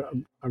author.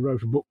 I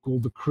wrote a book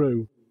called The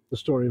Crew, the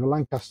story of a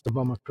Lancaster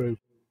bomber crew,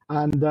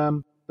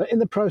 and but in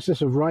the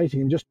process of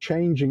writing and just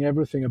changing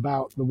everything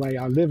about the way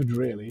I lived,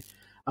 really,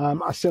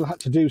 I still had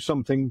to do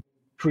something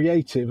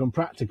creative and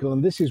practical,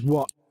 and this is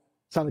what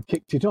kind of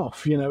kicked it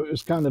off. You know, it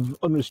was kind of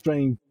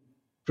unrestrained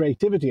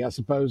creativity, I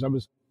suppose. I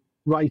was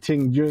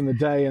writing during the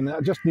day, and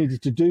I just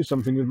needed to do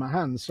something with my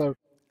hands. So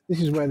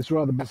this is where this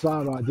rather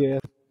bizarre idea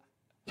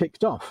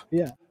kicked off.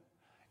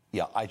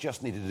 Yeah, I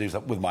just needed to do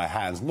something with my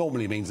hands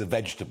normally means a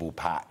vegetable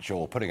patch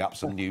or putting up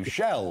some new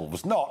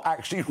shelves, not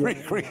actually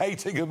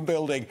recreating and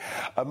building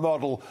a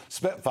model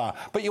Spitfire.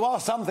 But you are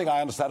something, I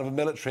understand, of a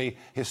military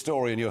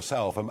historian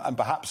yourself, and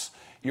perhaps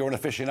you're an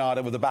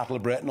aficionado with the Battle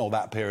of Britain or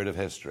that period of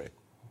history.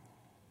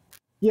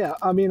 Yeah,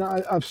 I mean,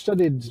 I've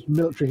studied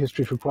military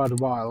history for quite a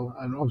while,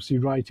 and obviously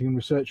writing and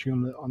researching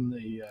on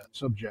the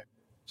subject.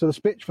 So the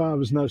Spitfire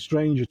was no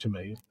stranger to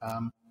me.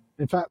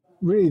 In fact,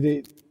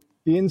 really,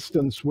 the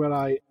instance where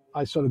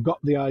I sort of got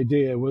the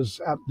idea was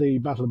at the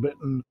Battle of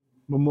Britain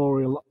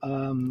Memorial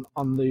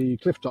on the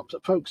cliff tops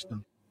at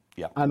Folkestone.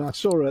 Yeah. And I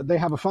saw they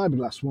have a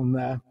fiberglass one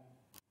there,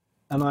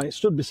 and I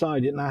stood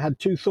beside it, and I had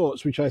two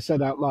thoughts which I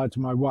said out loud to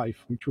my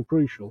wife, which were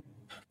crucial.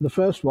 The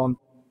first one,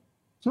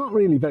 it's not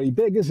really very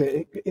big, is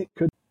it? It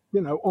could,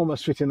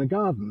 almost fit in a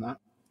garden, that.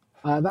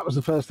 That was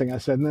the first thing I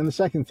said. And then the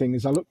second thing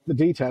is I looked at the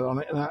detail on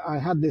it, and I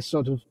had this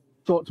sort of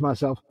thought to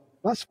myself,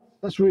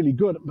 that's really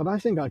good, but I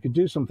think I could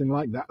do something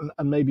like that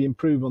and maybe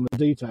improve on the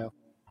detail.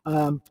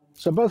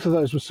 So both of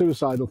those were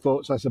suicidal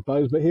thoughts, I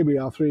suppose, but here we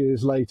are 3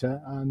 years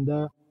later, and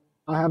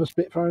I have a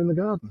Spitfire in the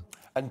garden.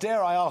 And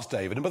dare I ask,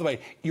 David, and by the way,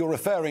 you're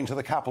referring to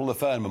the Capel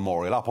Laferne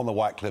Memorial up on the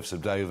White Cliffs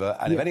of Dover,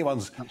 and if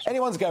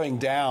anyone's going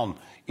down,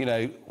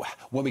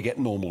 when we get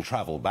normal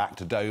travel back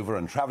to Dover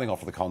and travelling off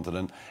to the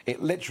continent,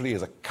 it literally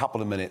is a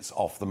couple of minutes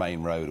off the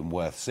main road and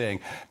worth seeing.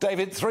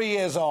 David, 3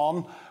 years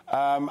on,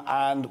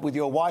 and with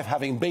your wife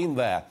having been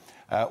there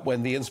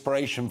when the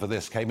inspiration for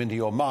this came into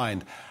your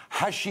mind,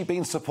 has she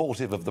been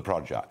supportive of the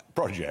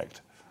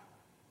project?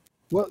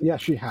 Well, yeah,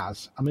 she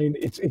has. I mean,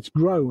 it's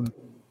grown.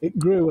 It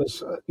grew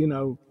as,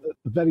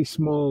 very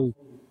small,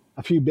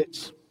 a few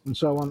bits and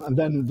so on. And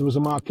then there was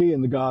a marquee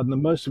in the garden,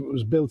 and most of it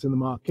was built in the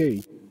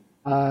marquee.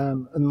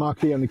 And the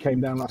marquee only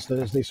came down last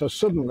Thursday. So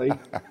suddenly,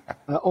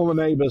 all the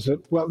neighbours,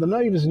 the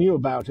neighbours knew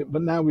about it,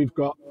 but now we've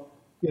got,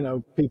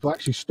 people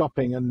actually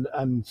stopping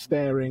and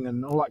staring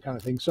and all that kind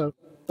of thing. So,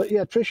 but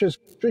yeah, Trisha's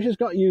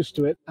got used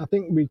to it. I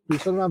think we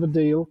sort of have a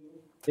deal.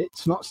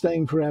 It's not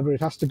staying forever.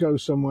 It has to go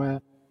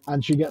somewhere.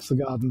 and she gets the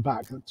garden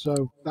back.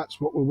 So that's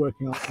what we're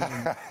working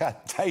on.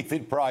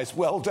 David Price,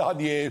 well done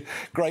you.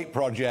 Great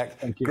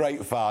project, Thank you.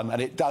 Great fun,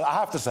 and it does, I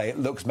have to say, it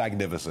looks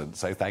magnificent.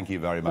 So thank you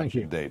very much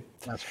indeed.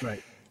 That's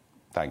great.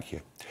 Thank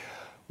you.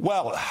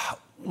 Well,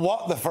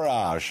 what the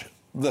Farage,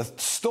 the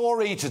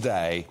story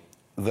today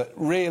that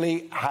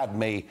really had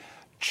me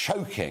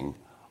choking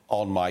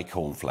on my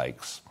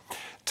cornflakes.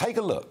 Take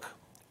a look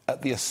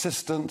at the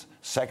Assistant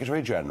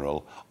Secretary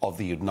General of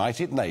the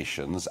United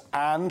Nations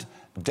and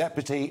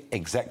Deputy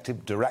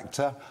Executive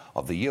Director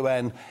of the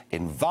UN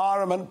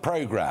Environment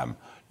Programme,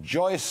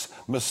 Joyce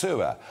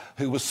Msuya,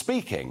 who was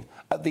speaking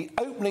at the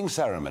opening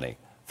ceremony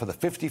for the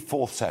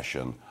 54th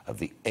session of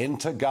the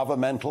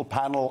Intergovernmental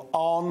Panel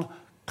on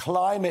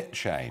Climate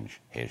Change.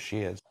 Here she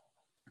is.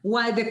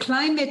 While the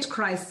climate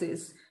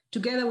crisis,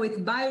 together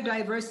with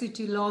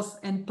biodiversity loss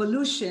and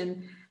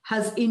pollution,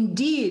 has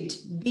indeed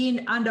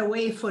been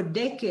underway for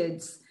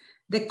decades,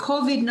 the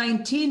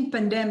COVID-19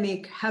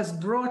 pandemic has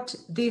brought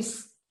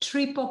this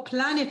triple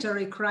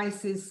planetary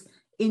crisis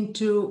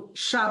into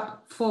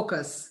sharp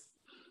focus.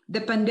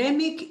 The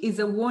pandemic is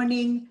a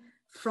warning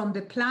from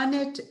the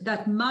planet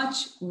that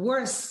much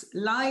worse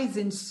lies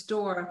in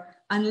store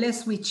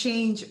unless we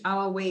change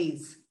our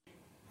ways.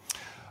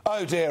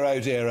 Oh dear, oh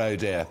dear, oh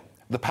dear.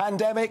 The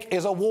pandemic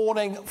is a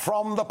warning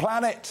from the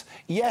planet.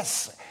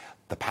 Yes,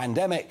 the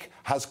pandemic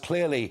has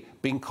clearly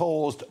been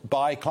caused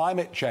by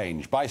climate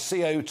change, by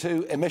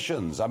CO2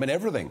 emissions. I mean,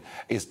 everything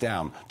is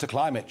down to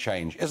climate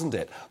change, isn't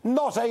it?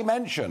 Not a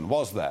mention,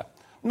 was there?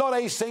 Not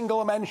a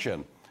single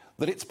mention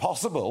that it's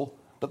possible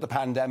that the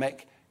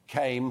pandemic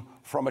came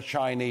from a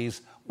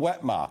Chinese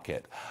wet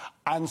market.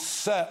 And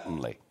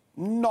certainly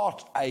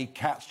not a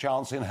cat's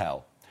chance in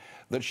hell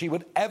that she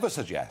would ever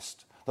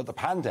suggest that the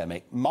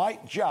pandemic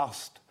might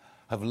just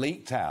have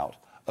leaked out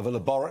of a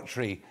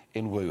laboratory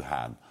in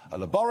Wuhan, a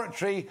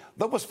laboratory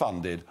that was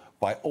funded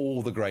by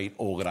all the great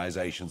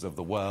organisations of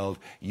the world,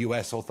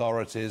 US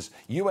authorities,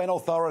 UN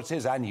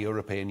authorities and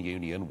European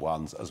Union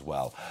ones as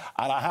well.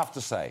 And I have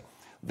to say,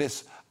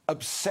 this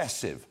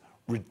obsessive,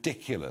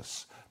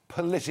 ridiculous,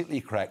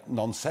 politically correct,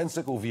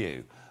 nonsensical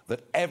view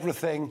that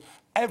everything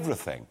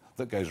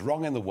that goes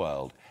wrong in the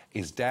world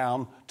is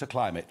down to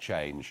climate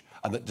change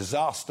and that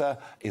disaster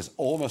is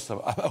almost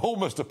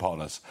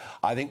upon us.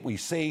 I think we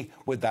see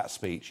with that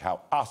speech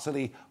how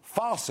utterly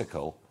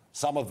farcical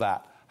some of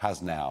that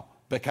has now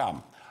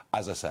become.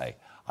 As I say,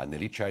 I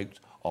nearly choked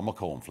on my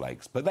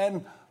cornflakes. But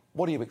then,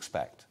 what do you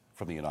expect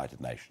from the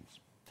United Nations?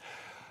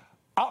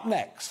 Up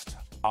next,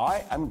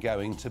 I am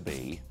going to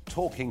be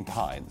talking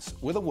pints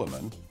with a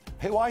woman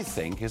who I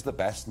think is the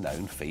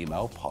best-known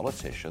female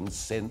politician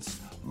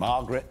since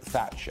Margaret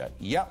Thatcher.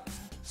 Yep,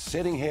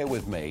 sitting here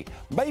with me,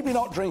 maybe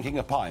not drinking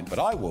a pint, but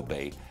I will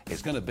be.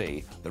 It's going to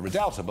be the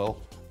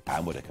redoubtable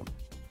Anne Widdecombe.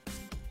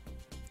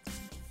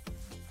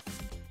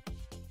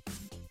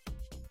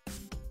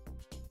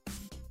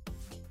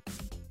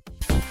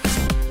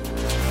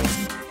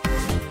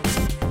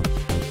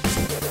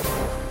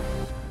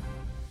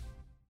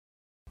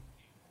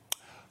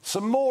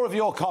 Some more of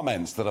your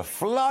comments that are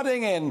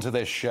flooding into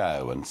this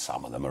show, and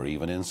some of them are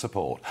even in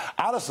support.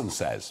 Alison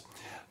says,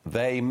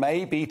 they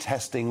may be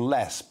testing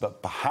less,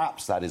 but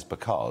perhaps that is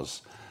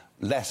because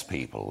less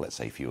people, let's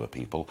say fewer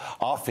people,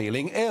 are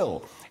feeling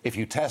ill. If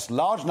you test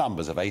large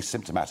numbers of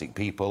asymptomatic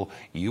people,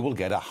 you will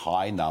get a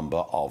high number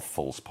of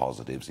false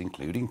positives,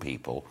 including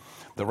people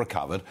that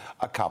recovered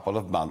a couple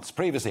of months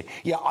previously.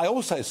 Yeah, I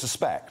also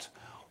suspect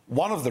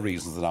one of the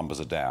reasons the numbers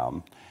are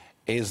down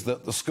is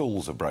that the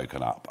schools are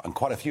broken up, and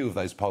quite a few of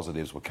those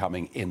positives were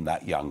coming in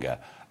that younger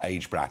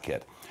age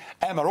bracket.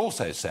 Emma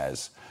also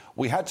says,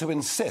 we had to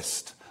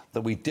insist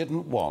that we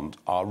didn't want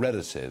our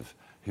relative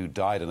who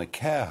died in a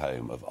care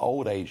home of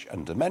old age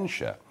and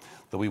dementia,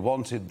 that we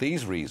wanted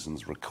these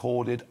reasons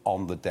recorded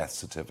on the death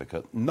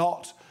certificate,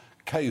 not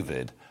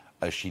COVID,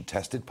 as she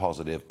tested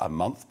positive a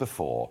month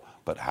before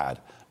but had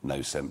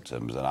no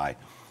symptoms.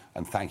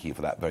 And thank you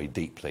for that very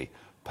deeply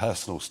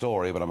personal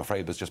story, but I'm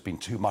afraid there's just been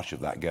too much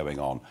of that going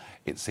on,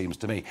 it seems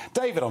to me.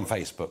 David on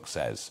Facebook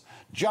says,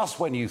 just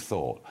when you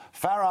thought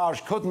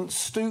Farage couldn't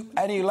stoop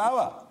any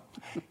lower,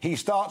 he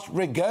starts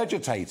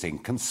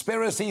regurgitating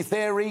conspiracy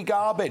theory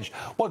garbage.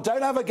 Well,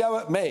 don't have a go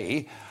at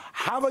me.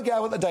 Have a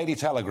go at the Daily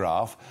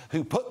Telegraph,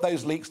 who put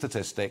those leak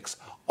statistics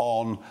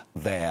on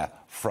their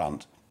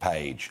front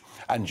page.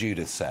 And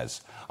Judith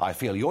says, I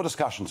feel your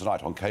discussion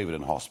tonight on COVID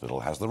in hospital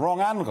has the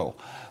wrong angle.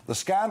 The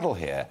scandal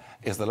here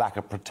is the lack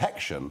of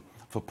protection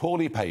for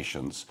poorly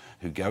patients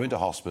who go into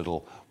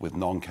hospital with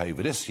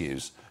non-COVID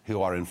issues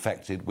who are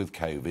infected with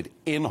COVID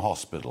in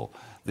hospital.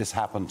 This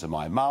happened to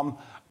my mum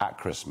at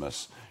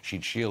Christmas.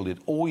 She'd shielded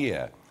all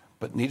year,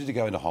 but needed to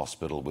go into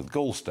hospital with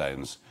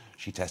gallstones.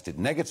 She tested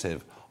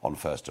negative on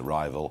first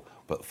arrival,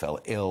 but fell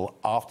ill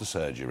after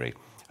surgery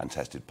and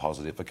tested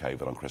positive for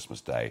COVID on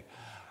Christmas Day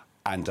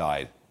and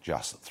died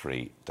just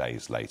 3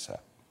 days later.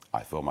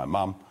 I feel my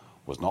mum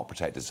was not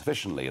protected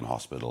sufficiently in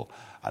hospital,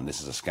 and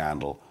this is a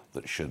scandal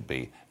that should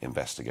be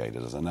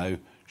investigated, as I know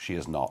she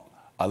is not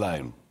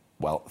alone.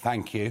 Well,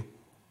 thank you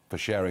for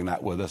sharing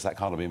that with us. That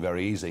can't have been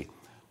very easy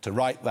to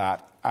write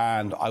that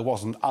and I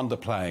wasn't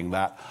underplaying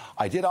that.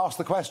 I did ask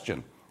the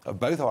question of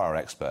both of our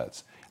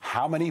experts,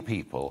 how many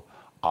people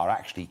are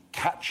actually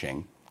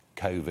catching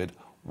COVID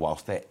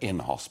whilst they're in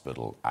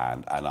hospital?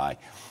 And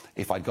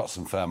if I'd got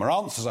some firmer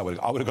answers, I would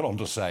have gone on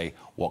to say,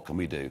 what can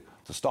we do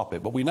to stop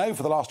it? But we know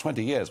for the last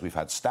 20 years we've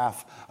had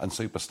staph and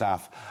super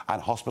staph,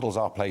 and hospitals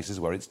are places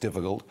where it's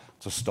difficult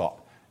to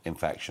stop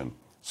infection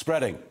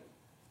spreading.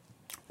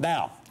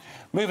 Now,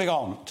 moving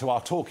on to our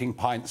Talking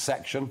Pints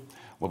section,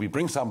 where we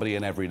bring somebody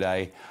in every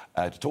day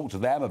to talk to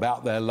them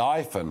about their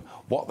life and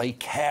what they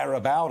care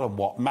about and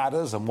what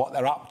matters and what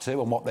they're up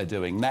to and what they're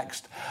doing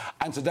next.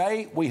 And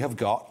today we have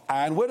got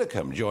Anne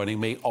Widdecombe joining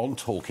me on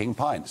Talking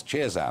Pints.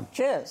 Cheers, Anne.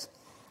 Cheers.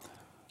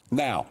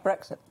 Now,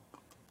 Brexit.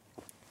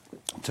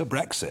 To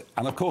Brexit.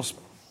 And, of course,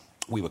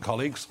 we were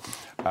colleagues.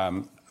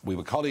 We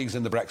were colleagues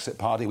in the Brexit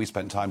Party. We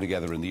spent time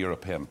together in the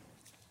European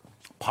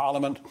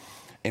Parliament.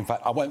 In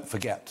fact, I won't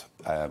forget,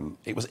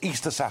 it was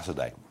Easter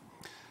Saturday,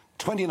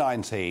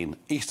 2019,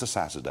 Easter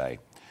Saturday.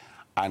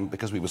 And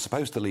because we were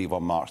supposed to leave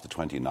on March the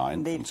 29th,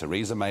 Indeed. and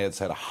Theresa May had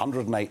said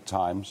 108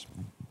 times,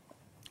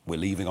 we're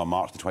leaving on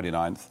March the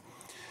 29th.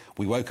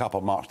 We woke up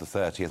on March the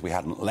 30th, we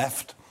hadn't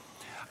left.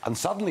 And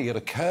suddenly it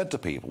occurred to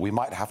people we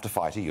might have to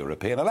fight a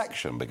European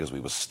election because we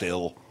were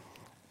still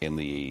in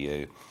the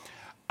EU.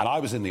 And I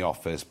was in the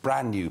office,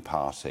 brand new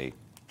party,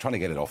 trying to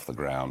get it off the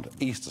ground,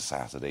 Easter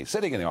Saturday,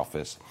 sitting in the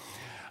office,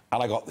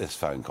 and I got this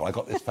phone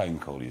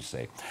call. You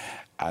see.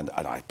 And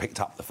I picked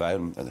up the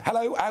phone and,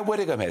 hello, Anne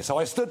Widdecombe here. So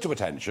I stood to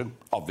attention,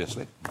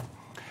 obviously.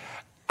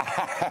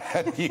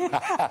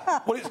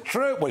 Well, it's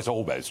true. Well, it's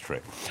almost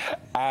true.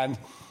 And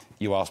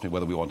you asked me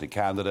whether we wanted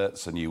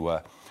candidates, and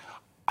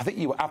I think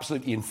you were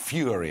absolutely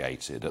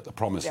infuriated at the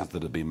promises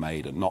that had been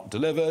made and not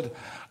delivered.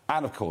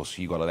 And, of course,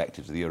 you got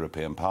elected to the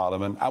European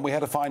Parliament, and we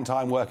had a fine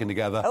time working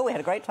together. Oh, we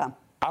had a great time.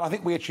 And I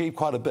think we achieved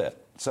quite a bit.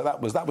 So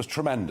that was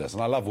tremendous,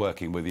 and I love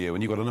working with you,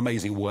 and you've got an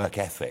amazing work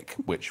ethic,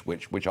 which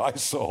I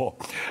saw.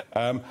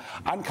 And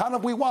kind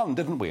of we won,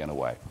 didn't we, in a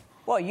way?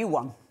 Well, you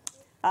won.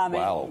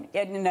 Over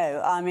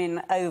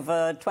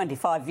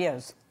 25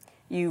 years.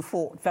 You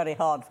fought very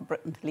hard for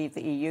Britain to leave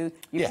the EU.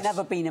 You've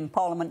never been in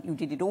Parliament. You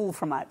did it all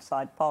from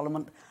outside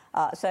Parliament.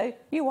 So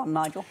you won,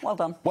 Nigel. Well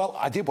done. Well,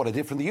 I did what I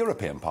did from the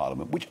European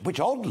Parliament, which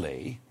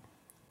oddly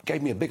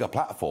gave me a bigger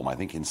platform, I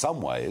think, in some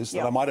ways,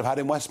 than I might have had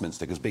in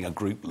Westminster, because being a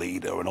group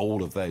leader and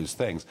all of those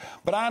things.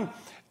 But, Anne,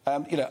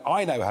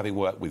 I know, having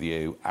worked with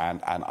you,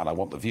 and I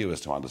want the viewers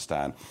to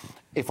understand,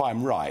 if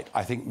I'm right,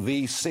 I think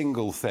the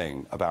single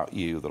thing about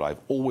you that I've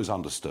always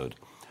understood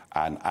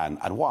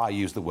and why I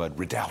use the word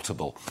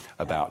redoubtable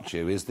about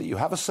you is that you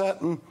have a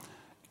certain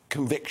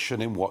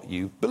conviction in what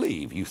you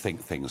believe. You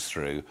think things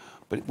through.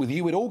 But with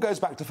you, it all goes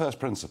back to first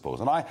principles.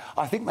 And I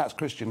think that's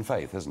Christian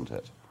faith, isn't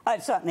it?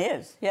 It certainly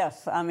is,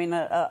 yes. I mean,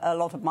 a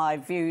lot of my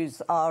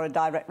views are a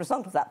direct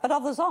result of that, but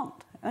others aren't.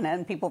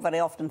 And people very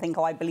often think,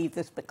 I believe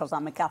this because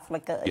I'm a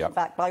Catholic. In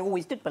fact, I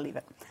always did believe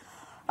it.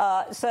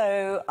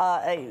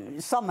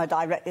 Some are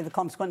directly the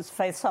consequence of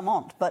faith, some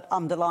aren't. But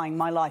underlying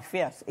my life,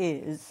 yes,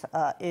 is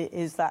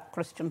that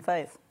Christian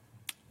faith.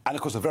 And,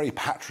 of course, a very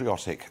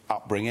patriotic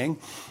upbringing.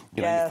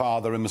 You know, your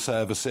father in the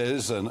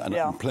services and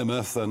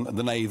Plymouth and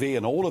the Navy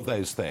and all of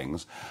those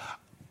things.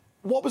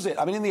 What was it?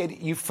 I mean,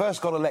 you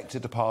first got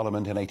elected to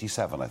Parliament in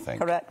 87, I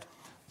think. Correct.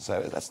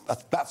 So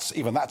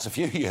that's a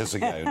few years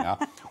ago now.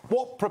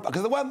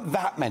 Because there weren't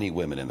that many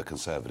women in the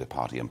Conservative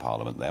Party in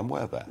Parliament then,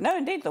 were there? No,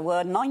 indeed, there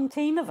were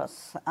 19 of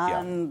us,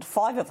 and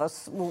 5 of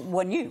us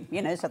were new,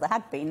 so there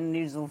had been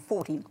news of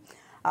 14.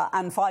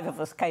 And 5 of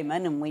us came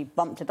in and we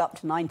bumped it up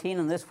to 19,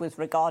 and this was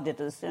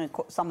regarded as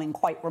something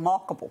quite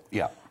remarkable.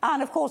 Yeah.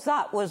 And, of course,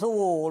 that was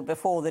all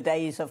before the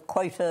days of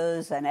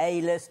quotas and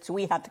A-lists.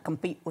 We had to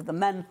compete with the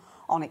men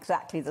on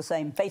exactly the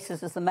same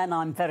basis as the men,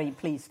 I'm very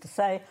pleased to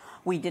say.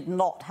 We did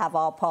not have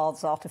our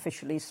paths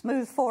artificially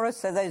smooth for us,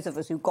 so those of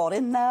us who got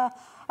in there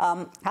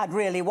had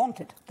really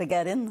wanted to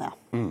get in there.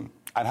 Mm.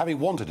 And having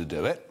wanted to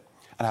do it,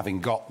 and having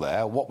got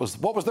there, what was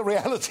the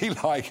reality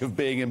like of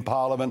being in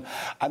Parliament?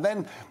 And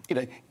then,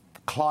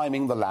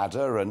 climbing the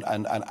ladder, and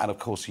of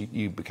course,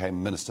 you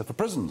became Minister for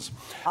Prisons.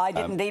 I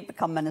did indeed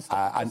become Minister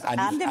for Prisons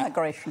and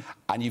Immigration.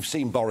 And you've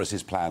seen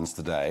Boris's plans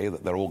today,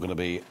 that they're all going to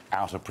be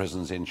out of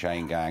prisons in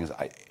chain gangs.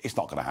 It's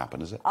not going to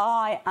happen, is it?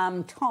 I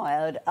am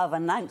tired of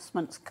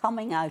announcements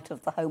coming out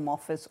of the Home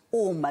Office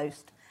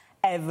almost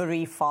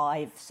every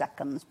 5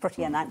 seconds.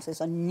 Pretty announces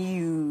a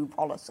new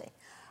policy.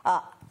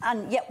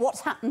 And yet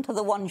what's happened to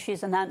the ones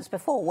she's announced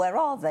before? Where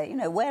are they?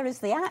 Where is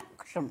the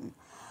action?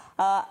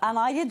 And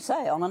I did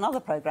say on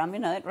another programme,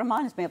 it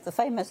reminds me of the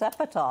famous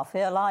epitaph,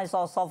 "Here lies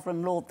our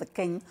sovereign lord the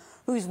king,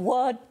 whose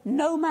word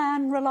no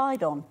man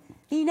relied on.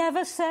 He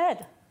never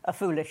said a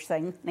foolish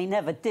thing, and he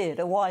never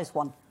did a wise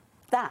one."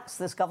 That's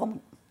this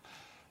government.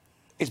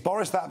 Is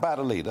Boris that bad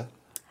a leader?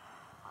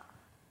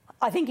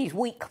 I think he's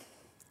weak.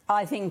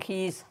 I think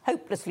he's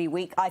hopelessly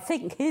weak. I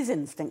think his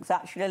instincts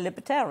actually are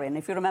libertarian.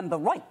 If you remember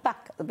right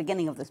back at the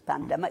beginning of this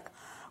pandemic,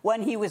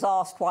 when he was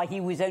asked why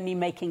he was only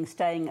making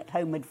staying at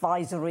home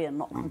advisory and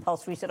not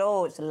compulsory, he said,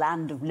 oh, it's a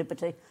land of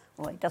liberty.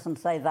 Well, he doesn't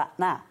say that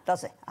now,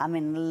 does he? I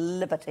mean,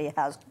 liberty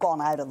has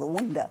gone out of the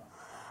window.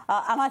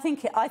 And I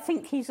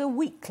think he's a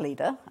weak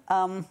leader,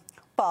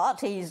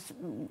 but he's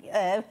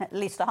at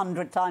least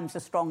 100 times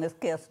as strong as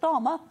Keir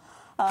Starmer.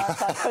 So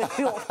I suppose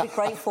we ought to be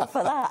grateful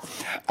for that.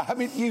 I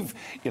mean,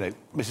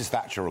 Mrs.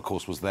 Thatcher, of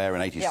course, was there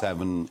in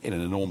 '87 in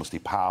an enormously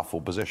powerful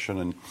position,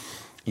 and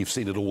you've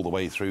seen it all the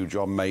way through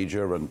John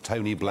Major and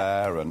Tony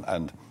Blair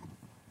and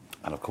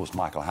of course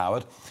Michael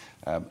Howard,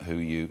 who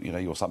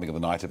you're something of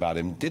the night about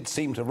him, did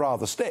seem to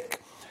rather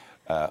stick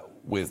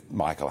with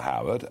Michael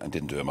Howard and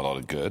didn't do him a lot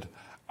of good.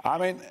 I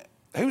mean,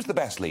 who's the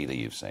best leader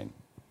you've seen?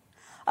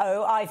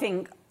 Oh, I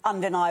think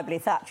undeniably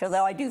Thatcher,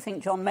 though I do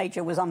think John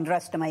Major was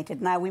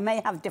underestimated. Now, we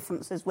may have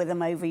differences with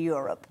him over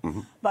Europe,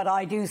 but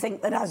I do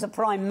think that as a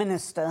Prime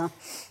Minister,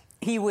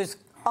 he was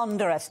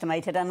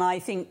underestimated, and I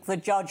think the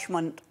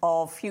judgment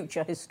of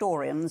future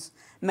historians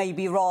may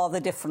be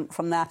rather different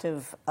from that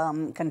of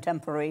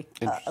contemporary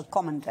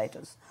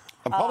commentators.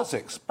 And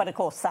politics. But, of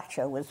course,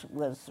 Thatcher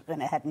was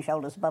head and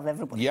shoulders above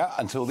everybody. Yeah,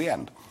 until the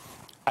end.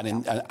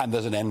 And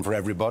there's an end for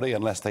everybody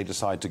unless they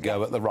decide to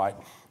go at the right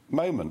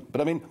moment.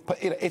 But I mean,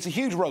 it's a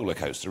huge roller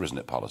coaster, isn't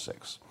it,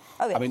 politics?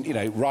 Oh, yes. I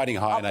mean, riding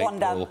high in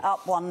April,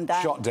 up, one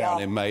down, shot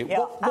down in May. Yeah,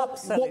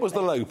 what was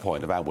the low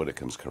point of Anne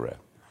Widdecombe's career?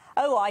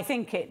 Oh, I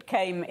think it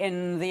came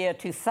in the year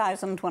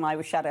 2000 when I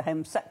was Shadow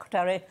Home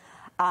Secretary,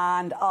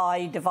 and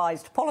I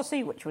devised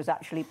policy, which was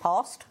actually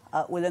passed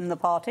within the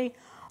party,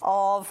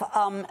 of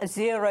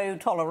zero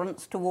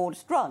tolerance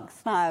towards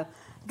drugs. Now,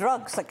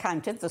 drugs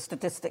accounted, the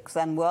statistics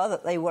then were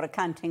that they were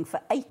accounting for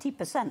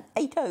 80%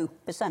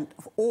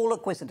 of all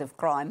acquisitive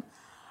crime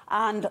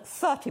and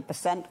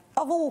 30%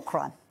 of all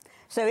crime.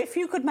 So if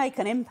you could make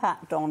an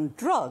impact on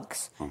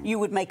drugs, you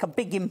would make a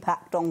big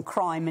impact on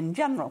crime in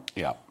general.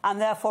 Yeah. And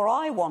therefore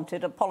I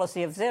wanted a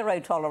policy of zero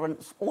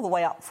tolerance all the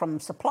way up from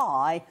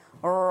supply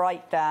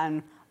right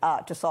down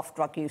to soft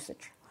drug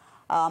usage.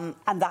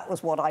 And that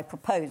was what I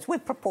proposed,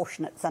 with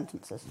proportionate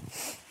sentences.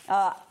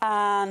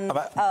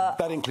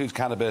 That includes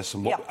cannabis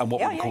and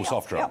what we call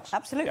soft drugs. Yeah,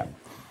 absolutely.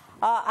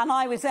 Yeah. And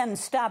I was then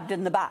stabbed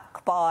in the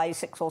back by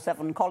 6 or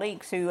 7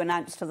 colleagues who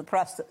announced to the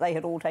press that they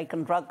had all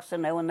taken drugs,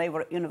 when they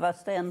were at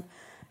university, and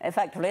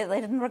effectively they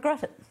didn't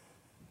regret it.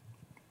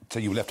 So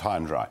you were left high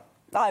and dry?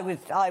 I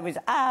was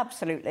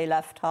absolutely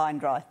left high and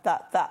dry.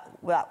 That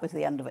was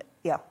the end of it.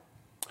 Yeah.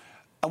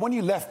 And when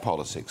you left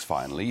politics,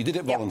 finally, you did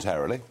it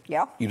voluntarily.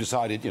 Yeah. You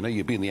decided,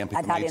 you'd been the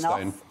MP for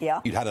Maidstone. Yeah.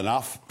 You'd had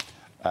enough.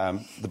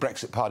 The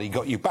Brexit Party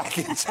got you back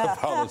into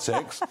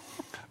politics.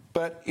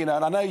 But, and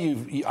I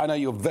know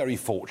you're very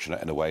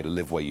fortunate in a way to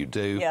live where you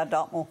do. Yeah,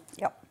 Dartmoor.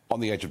 Yep. On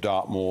the edge of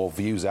Dartmoor,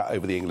 views out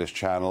over the English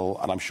Channel,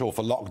 and I'm sure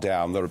for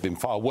lockdown there have been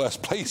far worse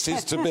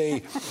places to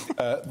be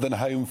than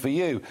home for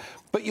you.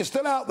 But you're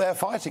still out there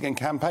fighting and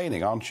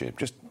campaigning, aren't you?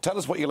 Just tell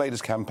us what your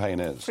latest campaign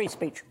is. Free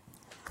speech.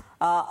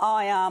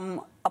 I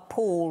am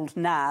appalled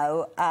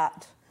now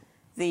at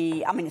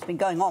it's been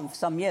going on for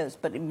some years,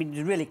 but it's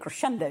been really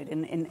crescendoed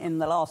in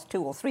the last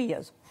 2 or 3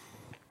 years,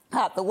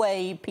 at the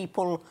way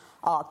people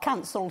are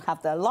cancelled,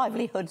 have their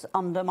livelihoods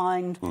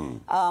undermined,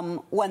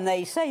 when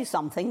they say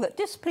something that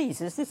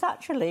displeases this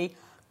actually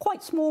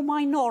quite small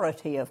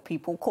minority of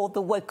people called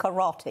the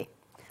wokerati.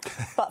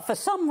 But for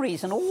some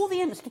reason, all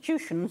the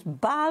institutions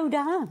bow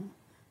down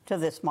to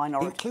this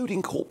minority.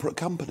 Including corporate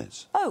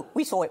companies. Oh,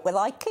 we saw it with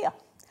IKEA.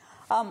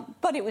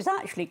 But it was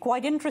actually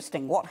quite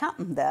interesting what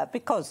happened there,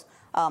 because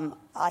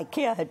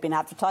IKEA had been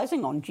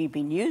advertising on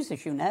GB News,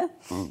 as you know,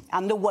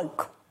 and the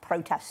woke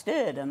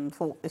protested and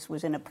thought this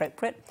was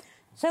inappropriate.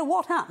 So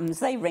what happens?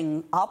 They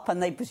ring up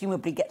and they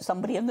presumably get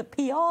somebody in the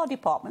PR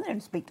department there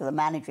and speak to the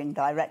managing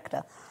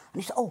director.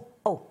 And he said,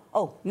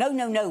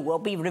 no, we'll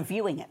be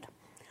reviewing it.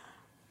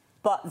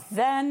 But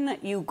then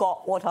you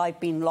got what I've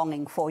been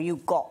longing for. You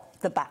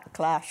got the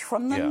backlash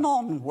from the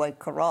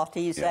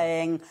non-wokerati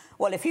saying,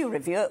 well, if you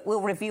review it,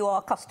 we'll review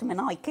our custom in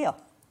IKEA.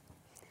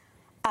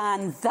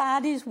 And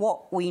that is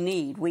what we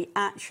need. We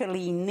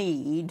actually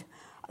need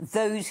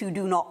those who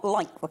do not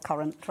like the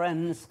current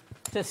trends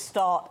to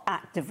start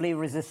actively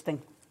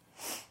resisting.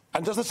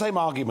 And does the same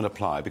argument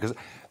apply? Because,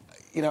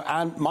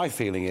 and my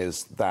feeling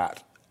is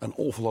that an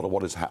awful lot of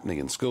what is happening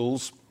in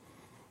schools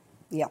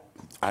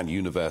and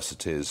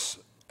universities,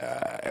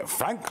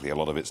 frankly, a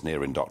lot of it's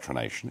near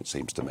indoctrination, it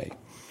seems to me.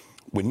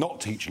 We're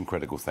not teaching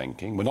critical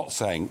thinking. We're not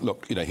saying,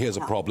 look, here's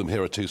a problem,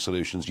 here are 2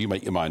 solutions, you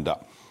make your mind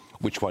up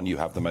which one you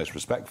have the most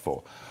respect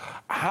for.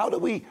 How do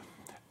we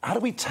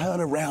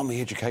turn around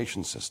the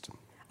education system?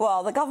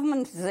 Well, the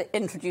government is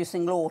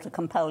introducing law to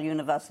compel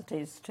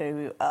universities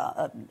to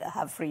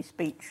have free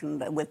speech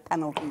and with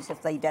penalties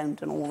if they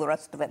don't and all the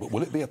rest of it.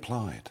 Will it be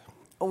applied?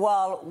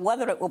 Well,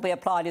 whether it will be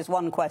applied is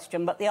one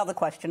question, but the other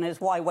question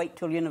is why wait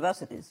till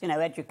universities?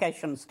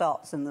 Education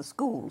starts in the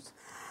schools.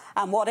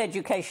 And what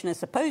education is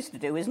supposed to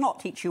do is not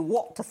teach you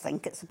what to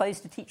think, it's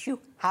supposed to teach you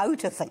how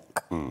to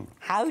think,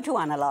 how to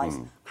analyse,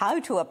 how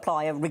to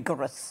apply a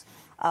rigorous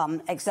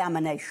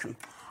examination.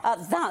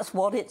 That's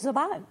what it's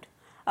about.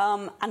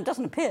 And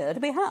doesn't appear to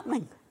be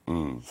happening.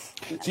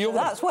 So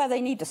that's where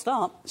they need to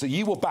start. So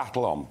you will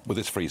battle on with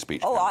this free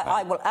speech campaign?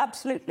 I will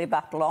absolutely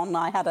battle on.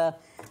 I had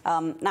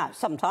now,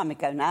 some time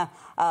ago now,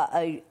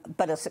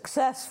 but a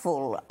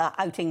successful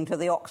outing to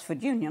the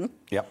Oxford Union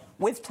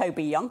with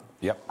Toby Young.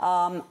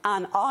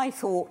 And I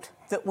thought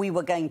that we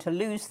were going to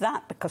lose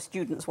that because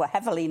students were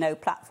heavily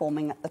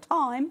no-platforming at the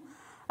time.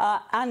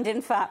 And,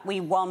 in fact, we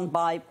won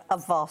by a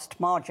vast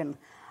margin.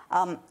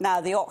 Now,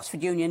 the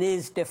Oxford Union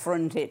is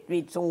different.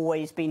 It's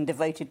always been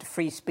devoted to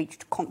free speech,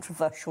 to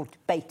controversial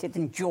debate. It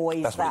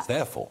enjoys that. That's what it's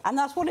there for. And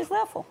that's what it's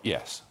there for.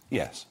 Yes.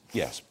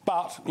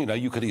 But,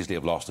 you could easily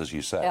have lost, as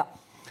you said. Yeah.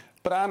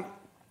 But, Anne,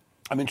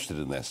 I'm interested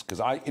in this because,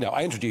 I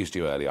introduced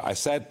you earlier. I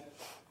said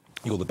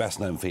you're the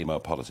best-known female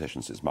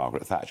politician since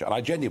Margaret Thatcher, and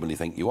I genuinely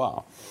think you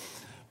are.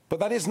 But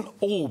that isn't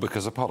all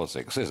because of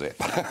politics, is it?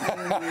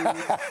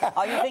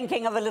 Are you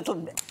thinking of a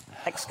little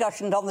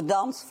excursion on the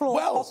dance floor,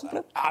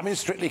 possibly? I mean,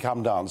 Strictly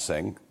Come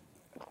Dancing,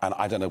 and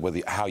I don't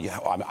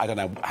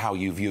know how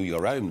you view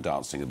your own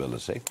dancing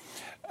ability,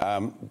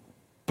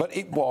 but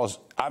it was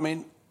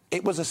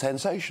a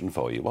sensation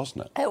for you,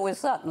 wasn't it? It was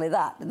certainly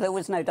that. There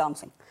was no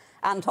dancing.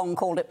 Anton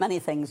called it many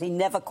things. He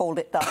never called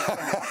it dancing.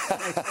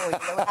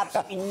 There was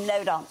absolutely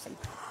no dancing.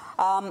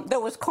 There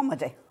was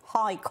comedy.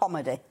 High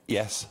comedy.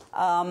 Yes.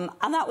 And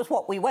that was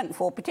what we went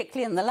for,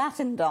 particularly in the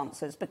Latin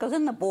dances, because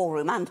in the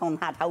ballroom, Anton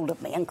had hold of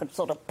me and could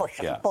sort of push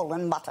and pull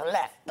and mutter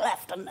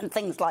left, and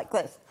things like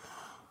this.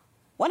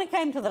 When it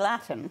came to the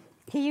Latin,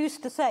 he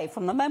used to say,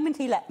 from the moment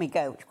he let me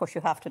go, which of course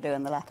you have to do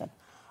in the Latin,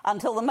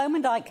 until the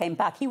moment I came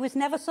back, he was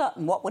never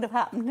certain what would have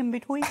happened in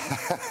between.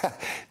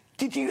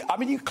 Did you... I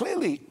mean,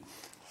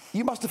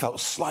 you must have felt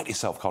slightly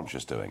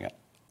self-conscious doing it.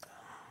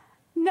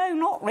 No,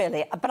 not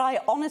really. But I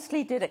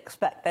honestly did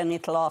expect only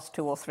to last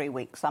 2 or 3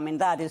 weeks. I mean,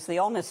 that is the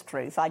honest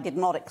truth. I did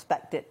not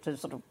expect it to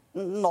sort of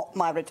knock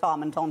my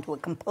retirement onto a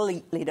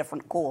completely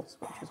different course,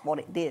 which is what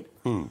it did.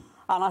 And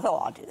I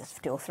thought, I'll do this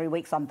for 2 or 3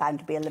 weeks. I'm bound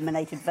to be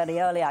eliminated very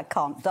early. I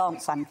can't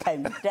dance. I'm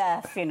tone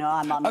deaf. I'm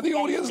ungainly. And the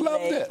audience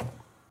loved it.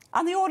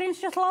 And the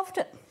audience just loved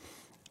it.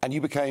 And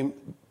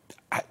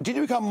did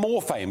you become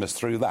more famous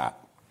through that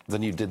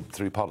than you did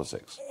through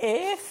politics?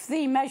 If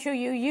the measure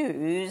you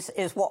use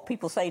is what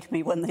people say to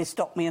me when they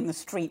stop me in the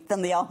street,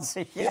 then the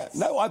answer is yes.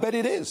 Yeah, no, I bet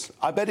it is.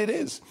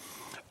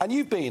 And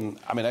you've been...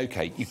 I mean,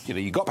 OK,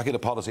 you got back into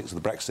politics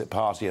with the Brexit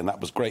Party, and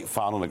that was great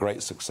fun and a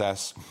great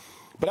success.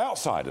 But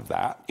outside of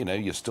that,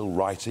 you're still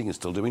writing, you're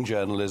still doing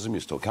journalism,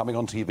 you're still coming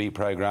on TV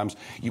programmes.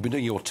 You've been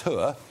doing your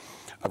tour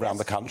around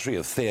the country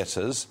of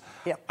theatres.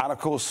 Yep. And, of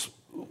course,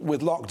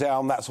 with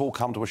lockdown, that's all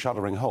come to a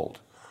shuddering halt.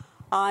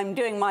 I'm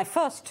doing my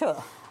first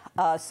tour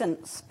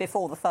since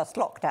before the first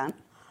lockdown,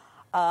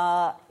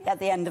 at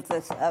the end of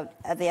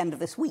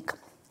this week.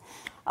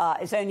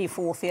 It's only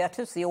 4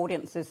 theatres. The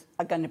audiences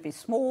are going to be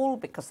small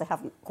because they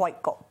haven't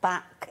quite got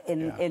back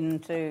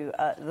into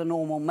the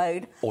normal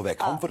mode. Or their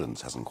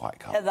confidence hasn't quite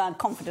come. Their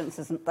confidence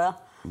isn't there.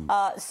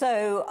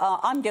 So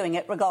I'm doing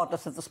it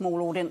regardless of the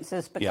small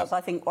audiences because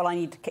I think, I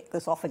need to kick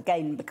this off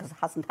again because it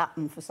hasn't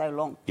happened for so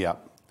long. Yeah.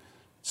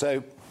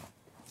 So,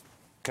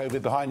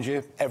 COVID behind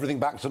you, everything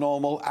back to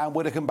normal, and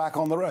Widdecombe back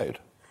on the road.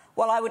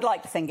 Well, I would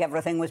like to think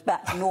everything was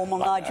back to normal,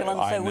 Nigel,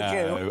 and so would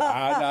you. And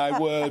I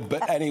would,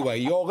 but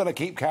anyway, you're going to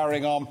keep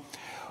carrying on.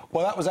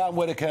 Well, that was Anne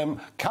Widdecombe,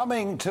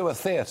 coming to a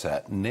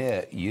theatre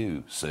near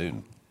you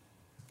soon.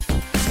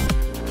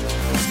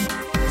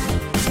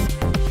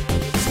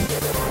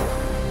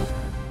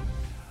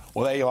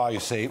 Well, there you are, you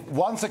see.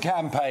 Once a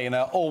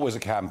campaigner, always a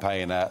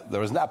campaigner.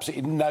 There is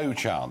absolutely no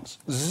chance,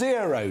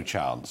 0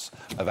 chance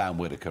of Anne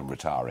Widdecombe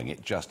retiring.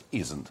 It just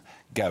isn't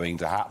going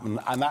to happen,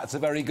 and that's a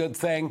very good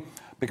thing,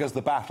 because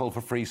the battle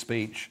for free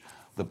speech,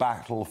 the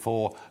battle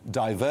for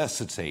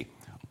diversity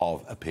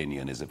of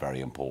opinion is a very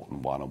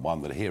important one, and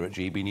one that here at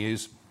GB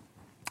News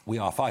we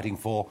are fighting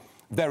for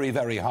very,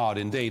 very hard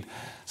indeed.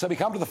 So we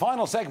come to the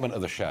final segment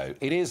of the show.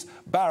 It is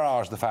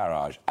Barrage the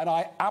Farage, and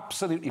I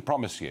absolutely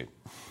promise you,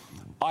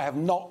 I have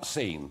not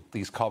seen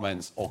these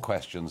comments or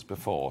questions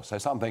before, so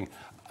something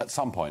at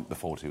some point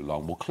before too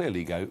long will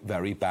clearly go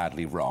very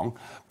badly wrong,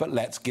 but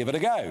let's give it a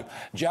go.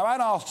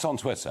 Joanne asks on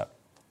Twitter,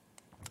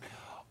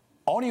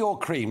 on your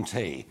cream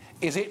tea,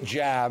 is it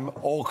jam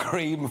or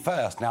cream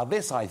first? Now,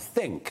 this, I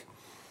think,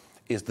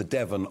 is the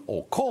Devon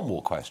or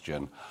Cornwall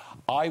question.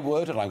 I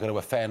would, and I'm going to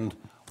offend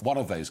one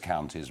of those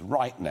counties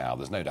right now,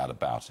 there's no doubt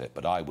about it,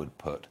 but I would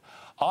put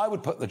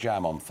the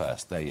jam on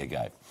first. There you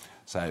go.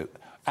 So,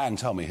 Anne,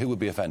 tell me, who would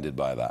be offended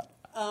by that?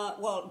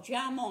 Well,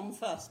 jam on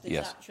first is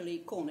actually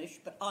Cornish,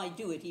 but I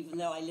do it even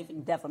though I live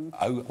in Devon.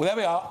 Oh, well, there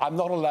we are. I'm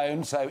not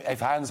alone, so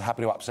if Anne's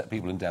happy to upset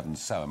people in Devon,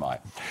 so am I.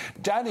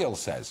 Daniel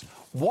says,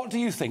 what do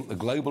you think the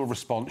global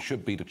response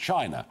should be to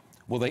China?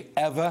 Will they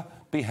ever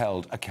be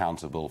held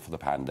accountable for the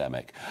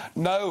pandemic?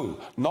 No,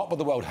 not by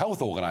the World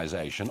Health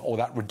Organization or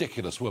that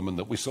ridiculous woman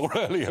that we saw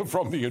earlier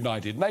from the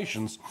United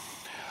Nations.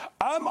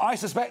 I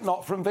suspect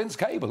not from Vince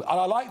Cable. And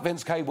I like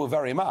Vince Cable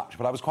very much,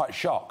 but I was quite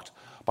shocked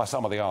by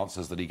some of the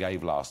answers that he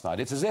gave last night.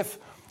 It's as if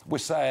we're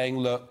saying,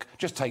 look,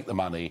 just take the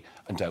money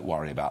and don't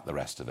worry about the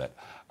rest of it.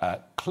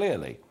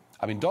 Clearly,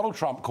 I mean, Donald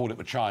Trump called it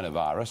the China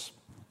virus.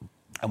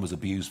 and was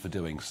abused for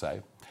doing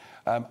so.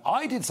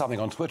 I did something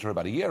on Twitter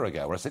about a year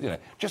ago where I said,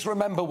 just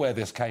remember where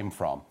this came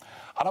from.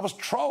 And I was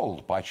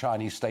trolled by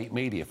Chinese state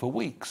media for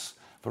weeks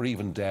for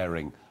even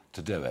daring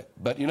to do it.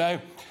 But,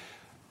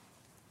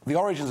 the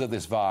origins of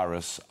this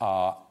virus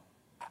are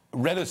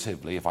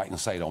relatively, if I can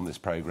say it on this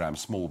programme,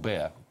 small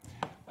beer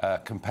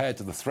compared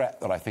to the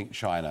threat that I think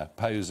China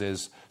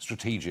poses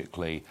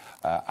strategically,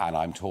 and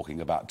I'm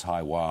talking about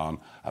Taiwan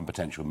and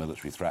potential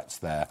military threats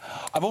there.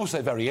 I'm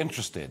also very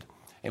interested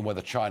in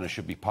whether China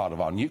should be part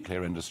of our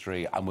nuclear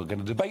industry, and we're going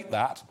to debate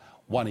that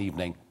one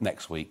evening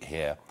next week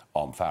here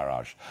on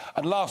Farage.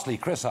 And lastly,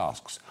 Chris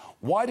asks,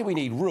 why do we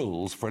need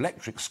rules for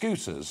electric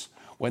scooters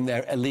when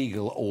they're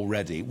illegal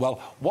already? Well,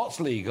 what's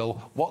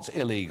legal, what's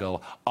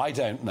illegal, I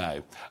don't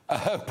know.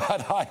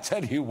 But I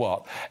tell you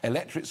what,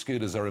 electric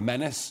scooters are a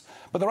menace,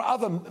 but there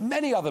are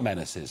many other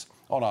menaces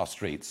on our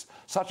streets,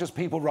 such as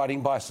people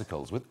riding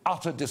bicycles with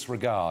utter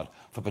disregard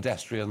for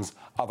pedestrians,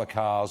 other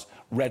cars,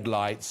 red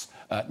lights,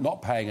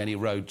 not paying any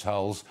road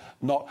tolls,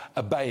 not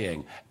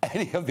obeying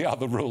any of the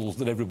other rules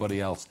that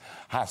everybody else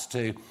has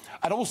to.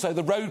 And also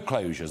the road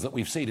closures that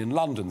we've seen in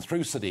London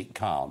through Sadiq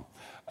Khan,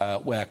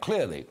 where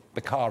clearly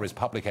the car is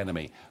public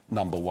enemy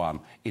number one.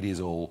 It is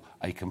all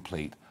a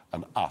complete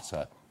and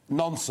utter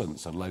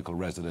nonsense, and local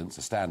residents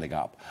are standing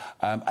up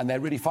and they're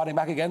really fighting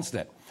back against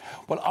it.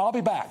 Well, I'll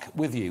be back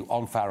with you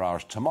on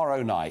Farage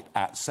tomorrow night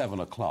at 7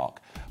 o'clock.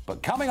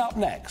 But coming up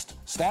next,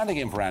 standing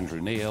in for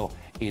Andrew Neil,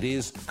 it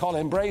is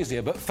Colin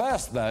Brazier. But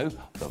first, though,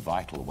 the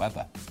vital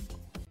weather.